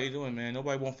man, how you doing, man?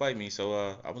 Nobody won't fight me,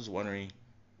 so I was wondering."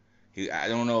 I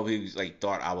don't know if he was, like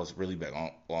thought I was really back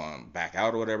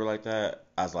out or whatever like that.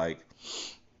 I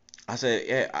said,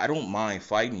 yeah, I don't mind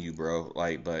fighting you, bro.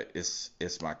 Like, but it's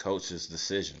my coach's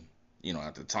decision.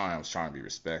 At the time I was trying to be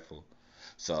respectful,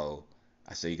 so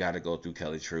I said you got to go through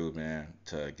Kelly True, man,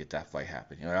 to get that fight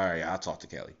happen. All right, I'll talk to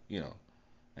Kelly.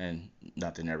 And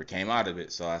nothing ever came out of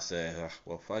it. So I said,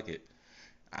 well, fuck it.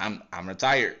 I'm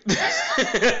retired.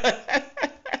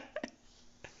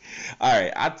 All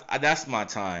right, that's my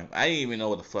time. I didn't even know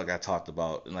what the fuck I talked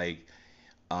about. Like,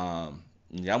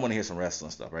 yeah, I want to hear some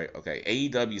wrestling stuff, right? Okay,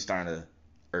 AEW is starting to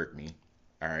irk me.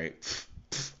 All right,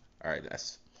 all right,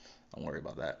 don't worry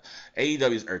about that.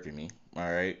 AEW is irking me.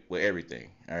 All right, with everything.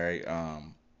 All right,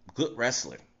 good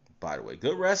wrestling, by the way,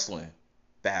 good wrestling.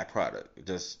 Bad product.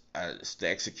 Just it's the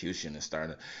execution is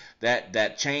starting to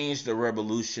that changed the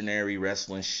revolutionary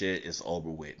wrestling shit is over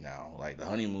with now. Like the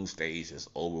honeymoon stage is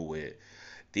over with.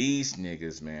 These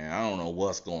niggas, man, I don't know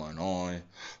what's going on.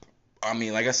 I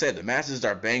mean, like I said, the matches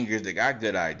are bangers. They got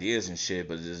good ideas and shit,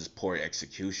 but this is poor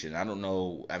execution. I don't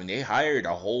know. I mean, they hired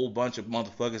a whole bunch of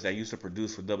motherfuckers that used to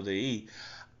produce for WWE.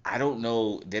 I don't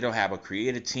know. They don't have a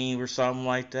creative team or something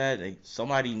like that.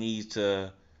 Somebody needs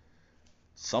to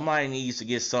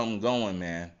get something going,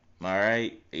 man. All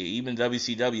right. Even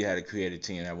WCW had a creative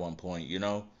team at one point.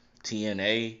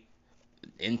 TNA,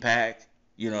 Impact.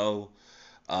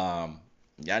 Um,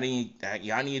 y'all need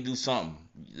to do something.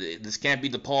 This can't be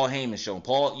the Paul Heyman show.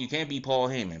 You can't be Paul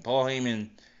Heyman. Paul Heyman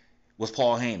was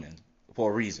Paul Heyman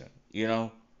for a reason.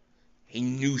 He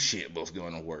knew shit was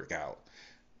going to work out.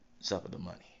 Except for the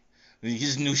money. He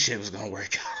just knew shit was going to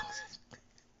work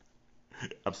out.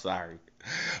 I'm sorry.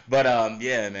 But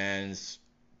yeah, man,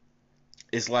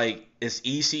 it's like it's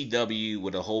ECW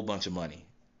with a whole bunch of money.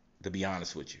 To be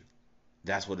honest with you,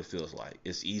 that's what it feels like.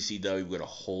 It's ECW with a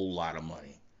whole lot of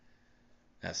money.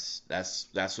 That's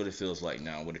what it feels like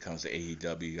now when it comes to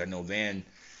AEW. I know Van,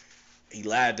 he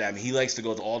laughed at me. He likes to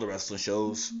go to all the wrestling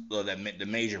shows, the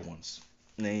major ones.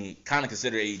 And they kind of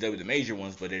consider AEW the major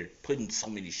ones, but they're putting so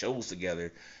many shows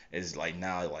together. It's like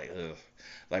now, like, ugh.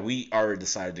 Like we already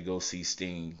decided to go see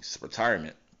Sting's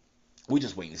retirement. We're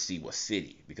just waiting to see what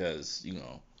city because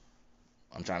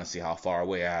I'm trying to see how far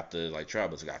away I have to like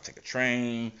travel. So I gotta take a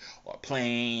train or a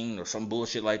plane or some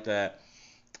bullshit like that.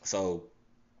 So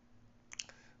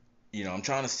I'm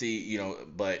trying to see,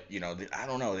 but I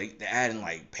don't know. They're adding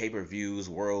like pay-per-views,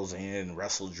 World's End,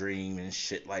 Wrestle Dream, and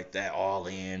shit like that, all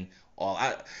in, all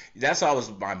I. That's always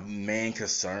my main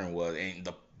concern was, and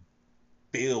the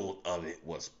build of it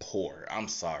was poor. I'm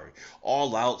sorry.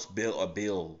 All Out's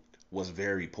build was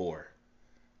very poor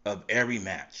of every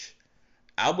match.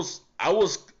 I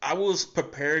was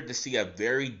prepared to see a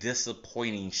very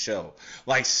disappointing show.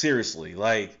 Like seriously,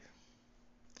 like,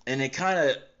 and it kind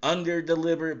of under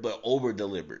delivered but over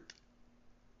delivered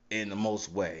in the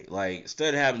most way. Like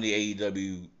instead of having the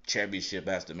AEW championship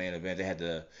as the main event, they had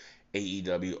the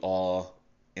AEW All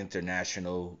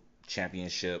International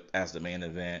Championship as the main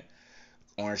event.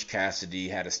 Orange Cassidy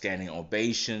had a standing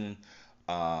ovation.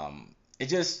 it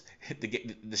just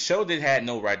the show did had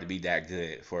no right to be that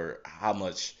good for how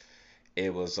much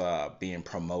it was being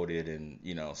promoted and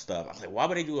stuff. I was like, why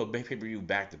would they do a pay per view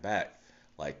back to back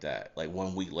like that? Like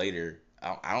 1 week later,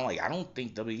 I don't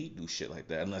think WWE do shit like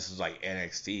that unless it's like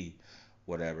NXT,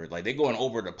 whatever. Like they going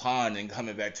over the pond and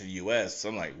coming back to the US. So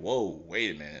I'm like, whoa,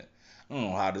 wait a minute. I don't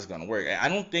know how this is gonna work. I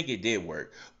don't think it did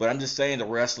work, but I'm just saying the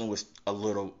wrestling was a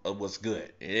little was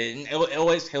good. It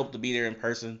always helped to be there in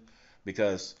person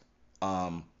because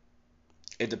um,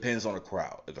 it depends on the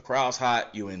crowd. If the crowd's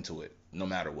hot, you into it no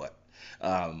matter what.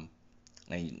 Um,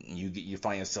 and you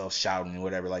find yourself shouting and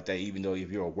whatever like that, even though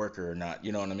if you're a worker or not,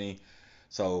 you know what I mean.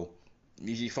 So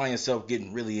you find yourself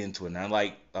getting really into it. And I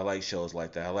like shows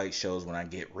like that. I like shows when I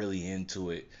get really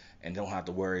into it and don't have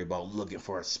to worry about looking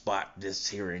for a spot this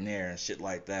here and there and shit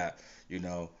like that. You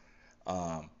know,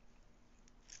 um,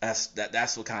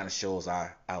 that's what kind of shows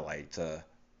I like to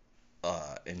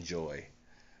enjoy.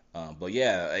 But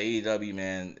yeah, AEW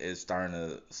man is starting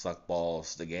to suck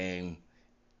balls. The game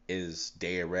is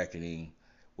Day of Reckoning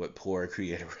with poor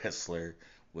creative wrestler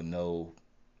with no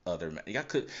other. Y'all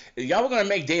could, if y'all were gonna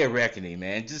make Day of Reckoning,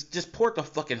 man, just port the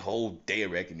fucking whole Day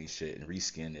of Reckoning shit and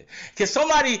reskin it. Can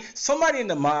somebody in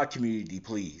the mod community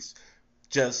please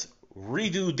just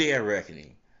redo Day of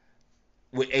Reckoning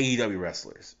with AEW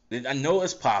wrestlers? I know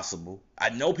it's possible. I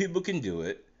know people can do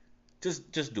it.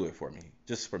 Just do it for me,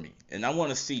 just for me. And I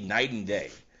want to see night and day,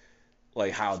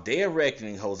 like how Day of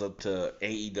Reckoning holds up to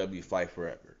AEW Fight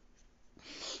Forever.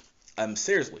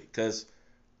 Seriously, because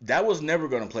that was never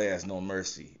gonna play as No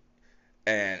Mercy,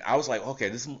 and I was like, okay,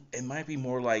 this it might be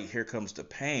more like Here Comes the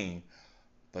Pain,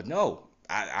 but no,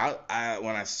 I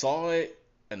when I saw it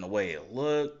and the way it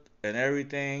looked and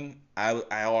everything, I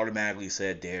automatically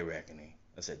said Day of Reckoning.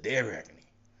 I said Day of Reckoning,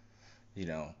 you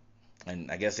know.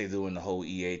 And I guess they're doing the whole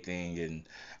EA thing, and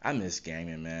I miss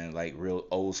gaming, man. Like real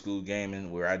old school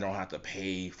gaming, where I don't have to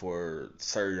pay for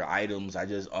certain items. I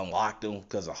just unlock them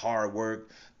because of hard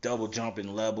work, double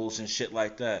jumping levels and shit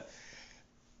like that.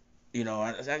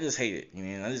 I just hate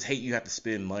it. I just hate you have to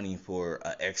spend money for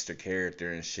an extra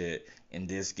character and shit in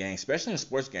this game, especially in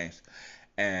sports games.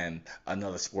 And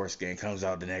another sports game comes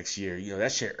out the next year.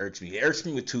 That shit irks me. It irks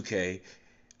me with 2K.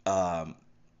 Um,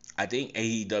 I think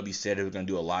AEW said they were gonna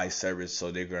do a live service, so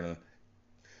they're gonna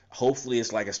hopefully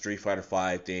it's like a Street Fighter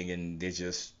 5 thing, and they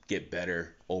just get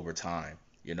better over time.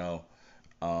 You know,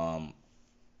 um,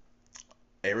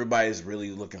 everybody's really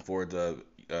looking forward to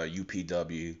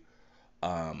UPW.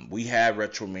 We had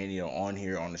Retromania on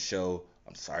here on the show.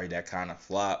 I'm sorry that kind of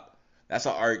flopped. That's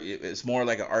a art. It's more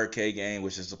like an arcade game,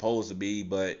 which is supposed to be,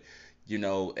 but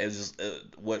it's just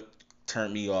what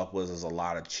turned me off was there's a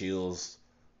lot of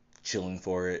chilling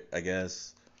for it, I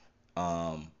guess.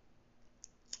 Um,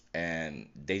 and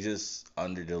they just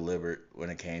underdelivered when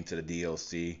it came to the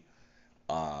DLC.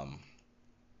 Um,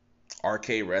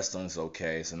 Arcade wrestling's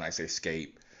okay, it's a nice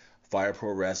escape. Fire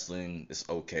Pro Wrestling is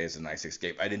okay, it's a nice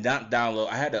escape. I did not download.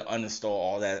 I had to uninstall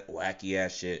all that wacky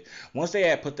ass shit. Once they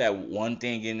had put that one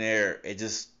thing in there, it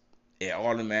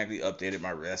automatically updated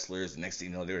my wrestlers. The next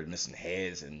thing you know, they were missing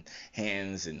heads and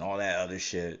hands and all that other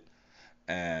shit.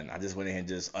 And I just went ahead and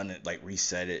just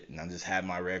reset it, and I just had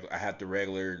I had the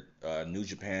regular New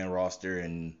Japan roster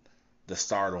and the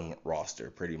Stardom roster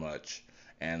pretty much,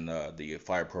 and the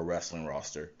Fire Pro Wrestling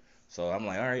roster. So I'm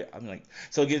like, all right,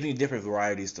 so it gives me different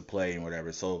varieties to play and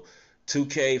whatever. So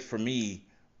 2K for me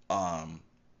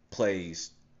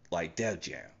plays like Dev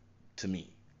Jam to me,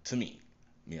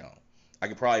 you know. I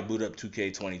could probably boot up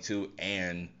 2K22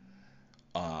 and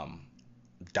um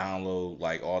download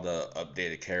like all the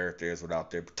updated characters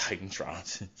without their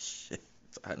Titantrons and shit.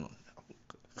 I don't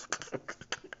know.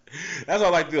 That's what I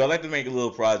like to do. I like to make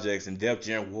little projects, and Def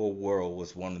Jam World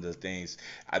was one of the things.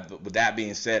 With that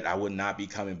being said, I would not be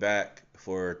coming back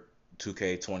for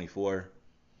 2K24.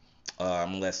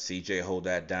 I'm gonna let CJ hold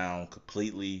that down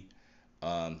completely.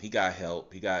 He got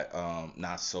help. He got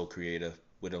not so creative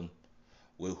with him,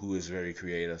 who is very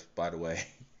creative, by the way.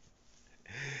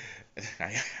 I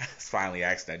finally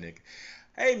asked that nigga,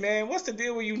 "Hey man, what's the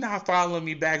deal with you not following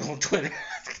me back on Twitter?"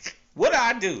 What did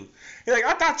I do? He's like,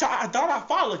 I thought I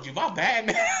followed you. My bad,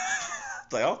 man.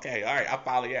 It's like, okay, all right, I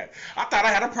follow you. I thought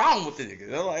I had a problem with the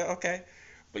nigga. I'm like, okay.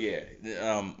 But yeah,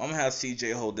 I'm gonna have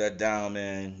CJ hold that down,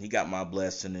 man. He got my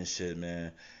blessing and shit,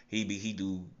 man. He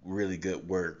do really good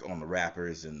work on the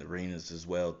rappers and the arenas as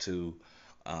well too.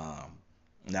 Um,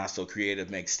 Not so creative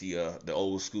makes the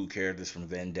old school characters from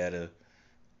Vendetta.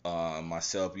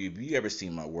 Myself, you ever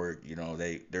seen my work?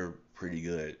 They're pretty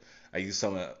good. I use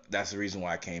that's the reason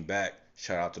why I came back.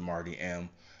 Shout out to Marty M.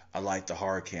 I like the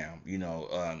hard cam.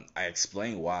 I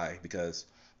explain why, because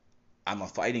I'm a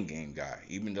fighting game guy.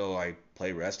 Even though I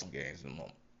play wrestling games, and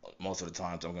most of the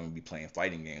times I'm gonna be playing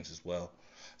fighting games as well.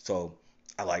 So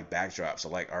I like backdrops. I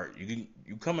like art. You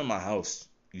come in my house,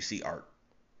 you see art.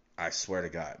 I swear to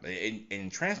God.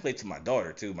 And translate to my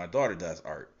daughter too. My daughter does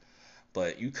art.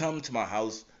 But you come to my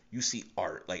house, you see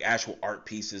art, like actual art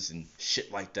pieces and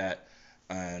shit like that.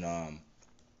 And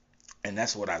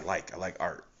that's what I like. I like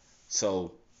art.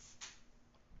 So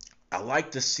I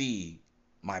like to see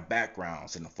my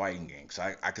backgrounds in the fighting game. So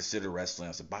I consider wrestling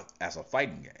as a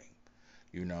fighting game.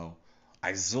 You know,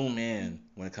 I zoom in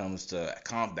when it comes to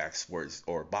combat sports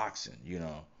or boxing, you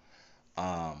know.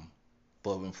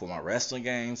 But for my wrestling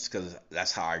games, because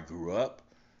that's how I grew up,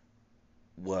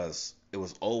 it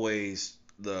was always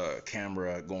the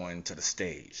camera going to the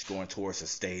stage, going towards the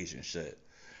stage and shit.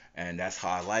 And that's how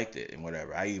I liked it and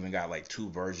whatever. I even got like 2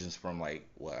 versions from like,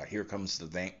 Here Comes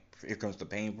the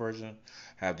Pain version.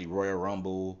 Have the Royal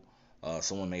Rumble.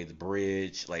 Someone made the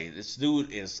bridge. Like, this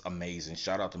dude is amazing.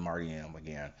 Shout out to Marty M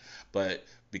again. But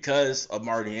because of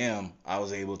Marty M, I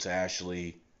was able to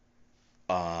actually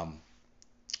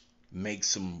make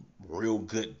some real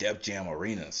good Def Jam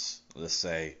arenas, let's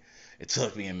say. It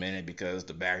took me a minute because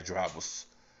the backdrop was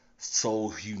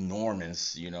so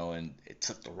enormous, you know, and it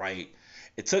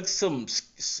took some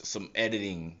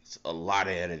editing, a lot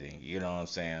of editing, you know what I'm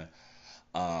saying?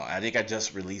 I think I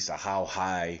just released a How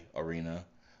High arena.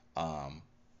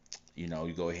 You know,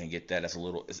 you go ahead and get that.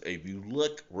 If you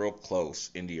look real close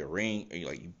in the arena,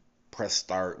 you press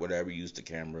start, whatever, use the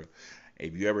camera.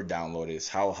 If you ever download it, it's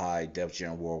How High Def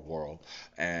Jam World,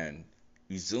 and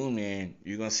you zoom in,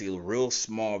 you're gonna see a real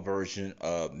small version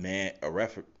of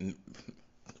Method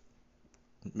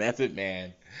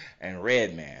Man and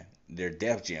Redman. They're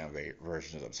Def Jam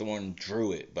versions of. Someone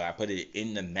drew it, but I put it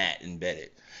in the mat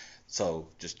embedded. So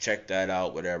just check that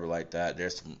out, whatever like that.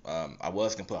 There's some. I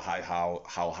was gonna put How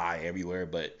High everywhere,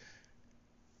 but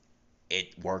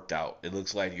it worked out. It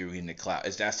looks like you're in the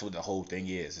clouds. That's what the whole thing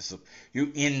is. You're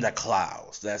in the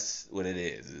clouds. That's what it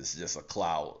is. It's just a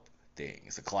cloud thing.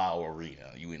 It's a cloud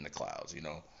arena. You in the clouds, you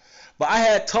know. But I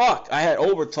had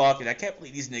over talk, and I can't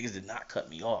believe these niggas did not cut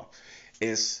me off.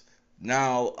 It's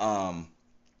now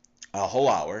a whole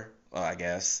hour, I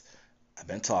guess. I've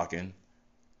been talking.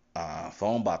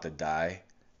 Phone about to die.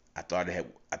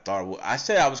 I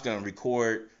said I was gonna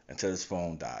record until this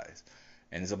phone dies,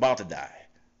 and it's about to die.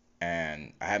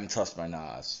 And I haven't touched my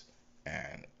NOS,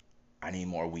 and I need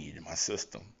more weed in my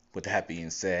system. With that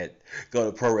being said, go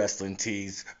to Pro Wrestling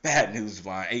Tees, Bad News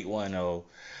Vine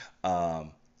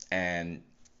 810, and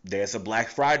there's a Black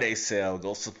Friday sale.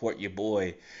 Go support your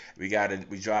boy. We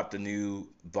dropped a new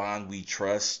Bond We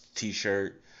Trust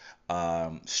T-shirt,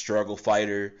 Struggle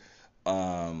Fighter,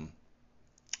 a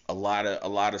lot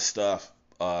of stuff.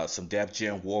 Some Def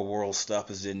Jam War World stuff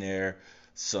is in there.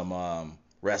 Some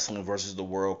Wrestling versus the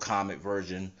World comic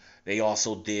version. They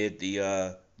also did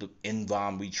the In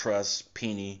Bond We Trust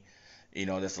Peony. You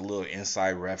know, that's a little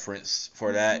inside reference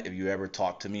for that. If you ever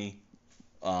talk to me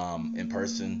in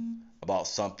person about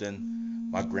something,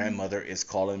 my grandmother is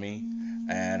calling me.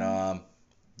 And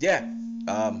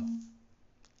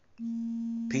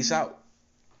peace out.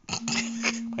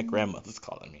 My grandmother's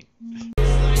calling me.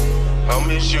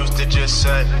 Homies used to just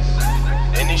say,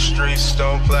 in these streets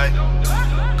don't play.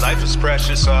 Life is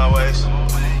precious always.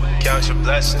 Count your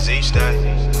blessings each day.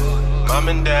 Mom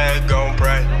and dad gon'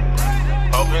 pray,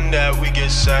 hoping that we get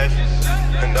safe.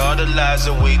 And all the lives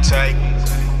that we take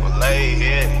will lay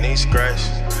here in these graves.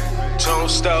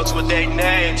 Tombstones with their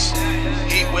names,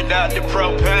 heat without the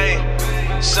propane.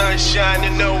 Sunshine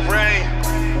and no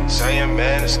rain. Saying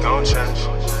man it's gon' change.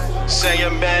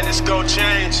 Saying man it's gon'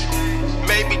 change.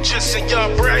 Maybe just in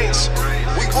your brains.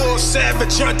 We wolf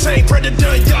savage, untamed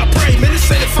predator, y'all pray. Man,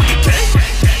 this ain't a fucking game.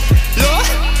 Lord,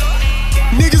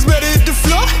 niggas better hit the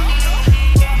floor.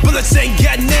 Bullets ain't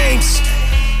got names.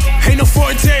 Ain't no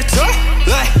foreign territory.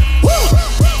 Like, woo,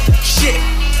 shit.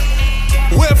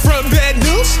 We're from bad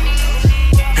news.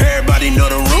 Everybody know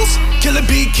the rules. Kill or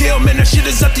be killed, man, that shit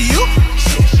is up to you.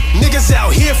 Niggas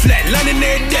out here flatlining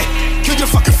every day. Kill your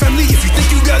fucking family if you think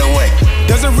you got away.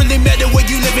 Doesn't really matter where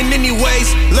you living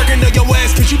anyways. Lurking on your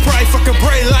ass cause you probably fucking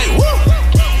pray like, woo.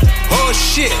 Oh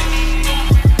shit.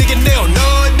 Thinking they don't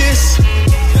know this.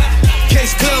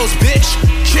 Case closed, bitch.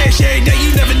 Change every day,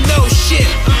 you never know shit.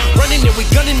 Running and we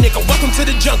gunning, nigga, welcome to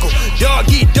the jungle. Dog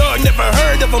eat dog, never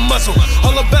heard of a muscle.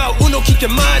 All about Uno, keep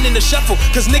your mind in the shuffle.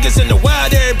 Cause niggas in the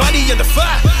wild, everybody under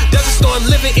fire. Desert storm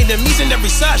living, enemies in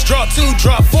every size. Draw 2,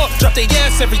 draw 4, drop their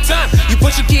ass every time. You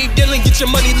push your keep dealing, get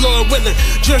your money, Lord willing.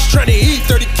 Just trying to eat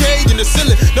 30K in the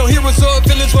ceiling. No heroes or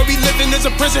villains, where we living is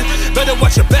a prison. Better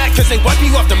watch your back, cause they wipe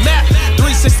you off the map.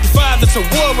 365, it's a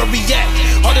war where we at.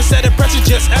 All this added pressure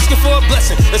just asking for a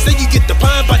blessing. Instead you get the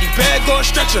pine body bag or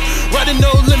stretcher. Riding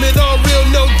no limit, all real,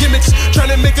 no gimmicks.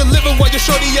 Trying to make a living while you're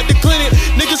shorty at the clinic.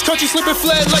 Niggas caught you slipping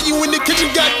flat like you in the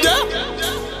kitchen, goddamn.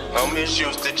 Homies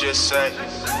used to just say,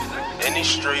 in these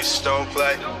streets don't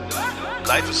play.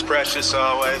 Life is precious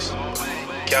always.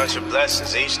 Count your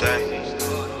blessings each day.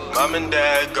 Mom and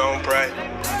dad gon' pray,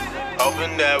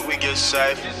 hoping that we get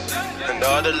safe. And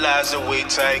all the lives that we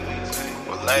take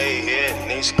will lay here in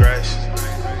these graves.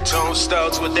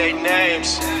 Tombstones with their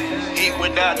names, heat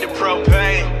without the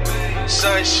propane.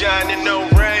 Sunshine and no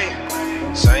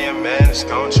rain. Saying man it's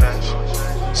gon' change.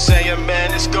 Saying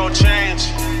man it's gon' change.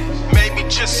 Maybe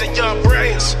just in your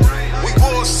brains. We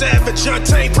war savage,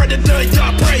 untamed predator,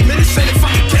 y'all pray. Man, this ain't a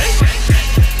fucking game.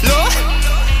 Lord,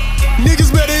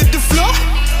 niggas better hit the floor.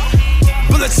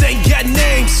 Bullets ain't got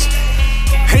names.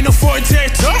 Ain't no foreign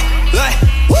territory. Like,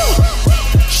 woo,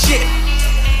 shit.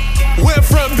 We're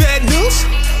from bad news.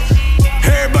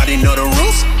 Everybody know the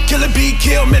rules. Kill or be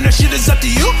killed, man, that shit is up to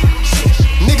you.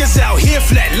 Niggas out here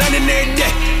flatlining every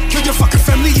day. Kill your fucking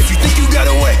family if you think you got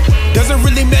away. Doesn't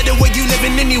really matter where you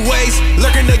living anyways.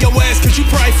 Lurking on your ass cause you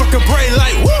probably fucking brain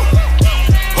like, woo.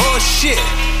 Oh shit.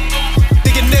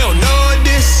 Thinking they don't know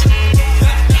this.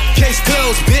 Case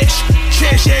closed, bitch.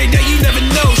 Chance every day, you never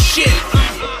know shit.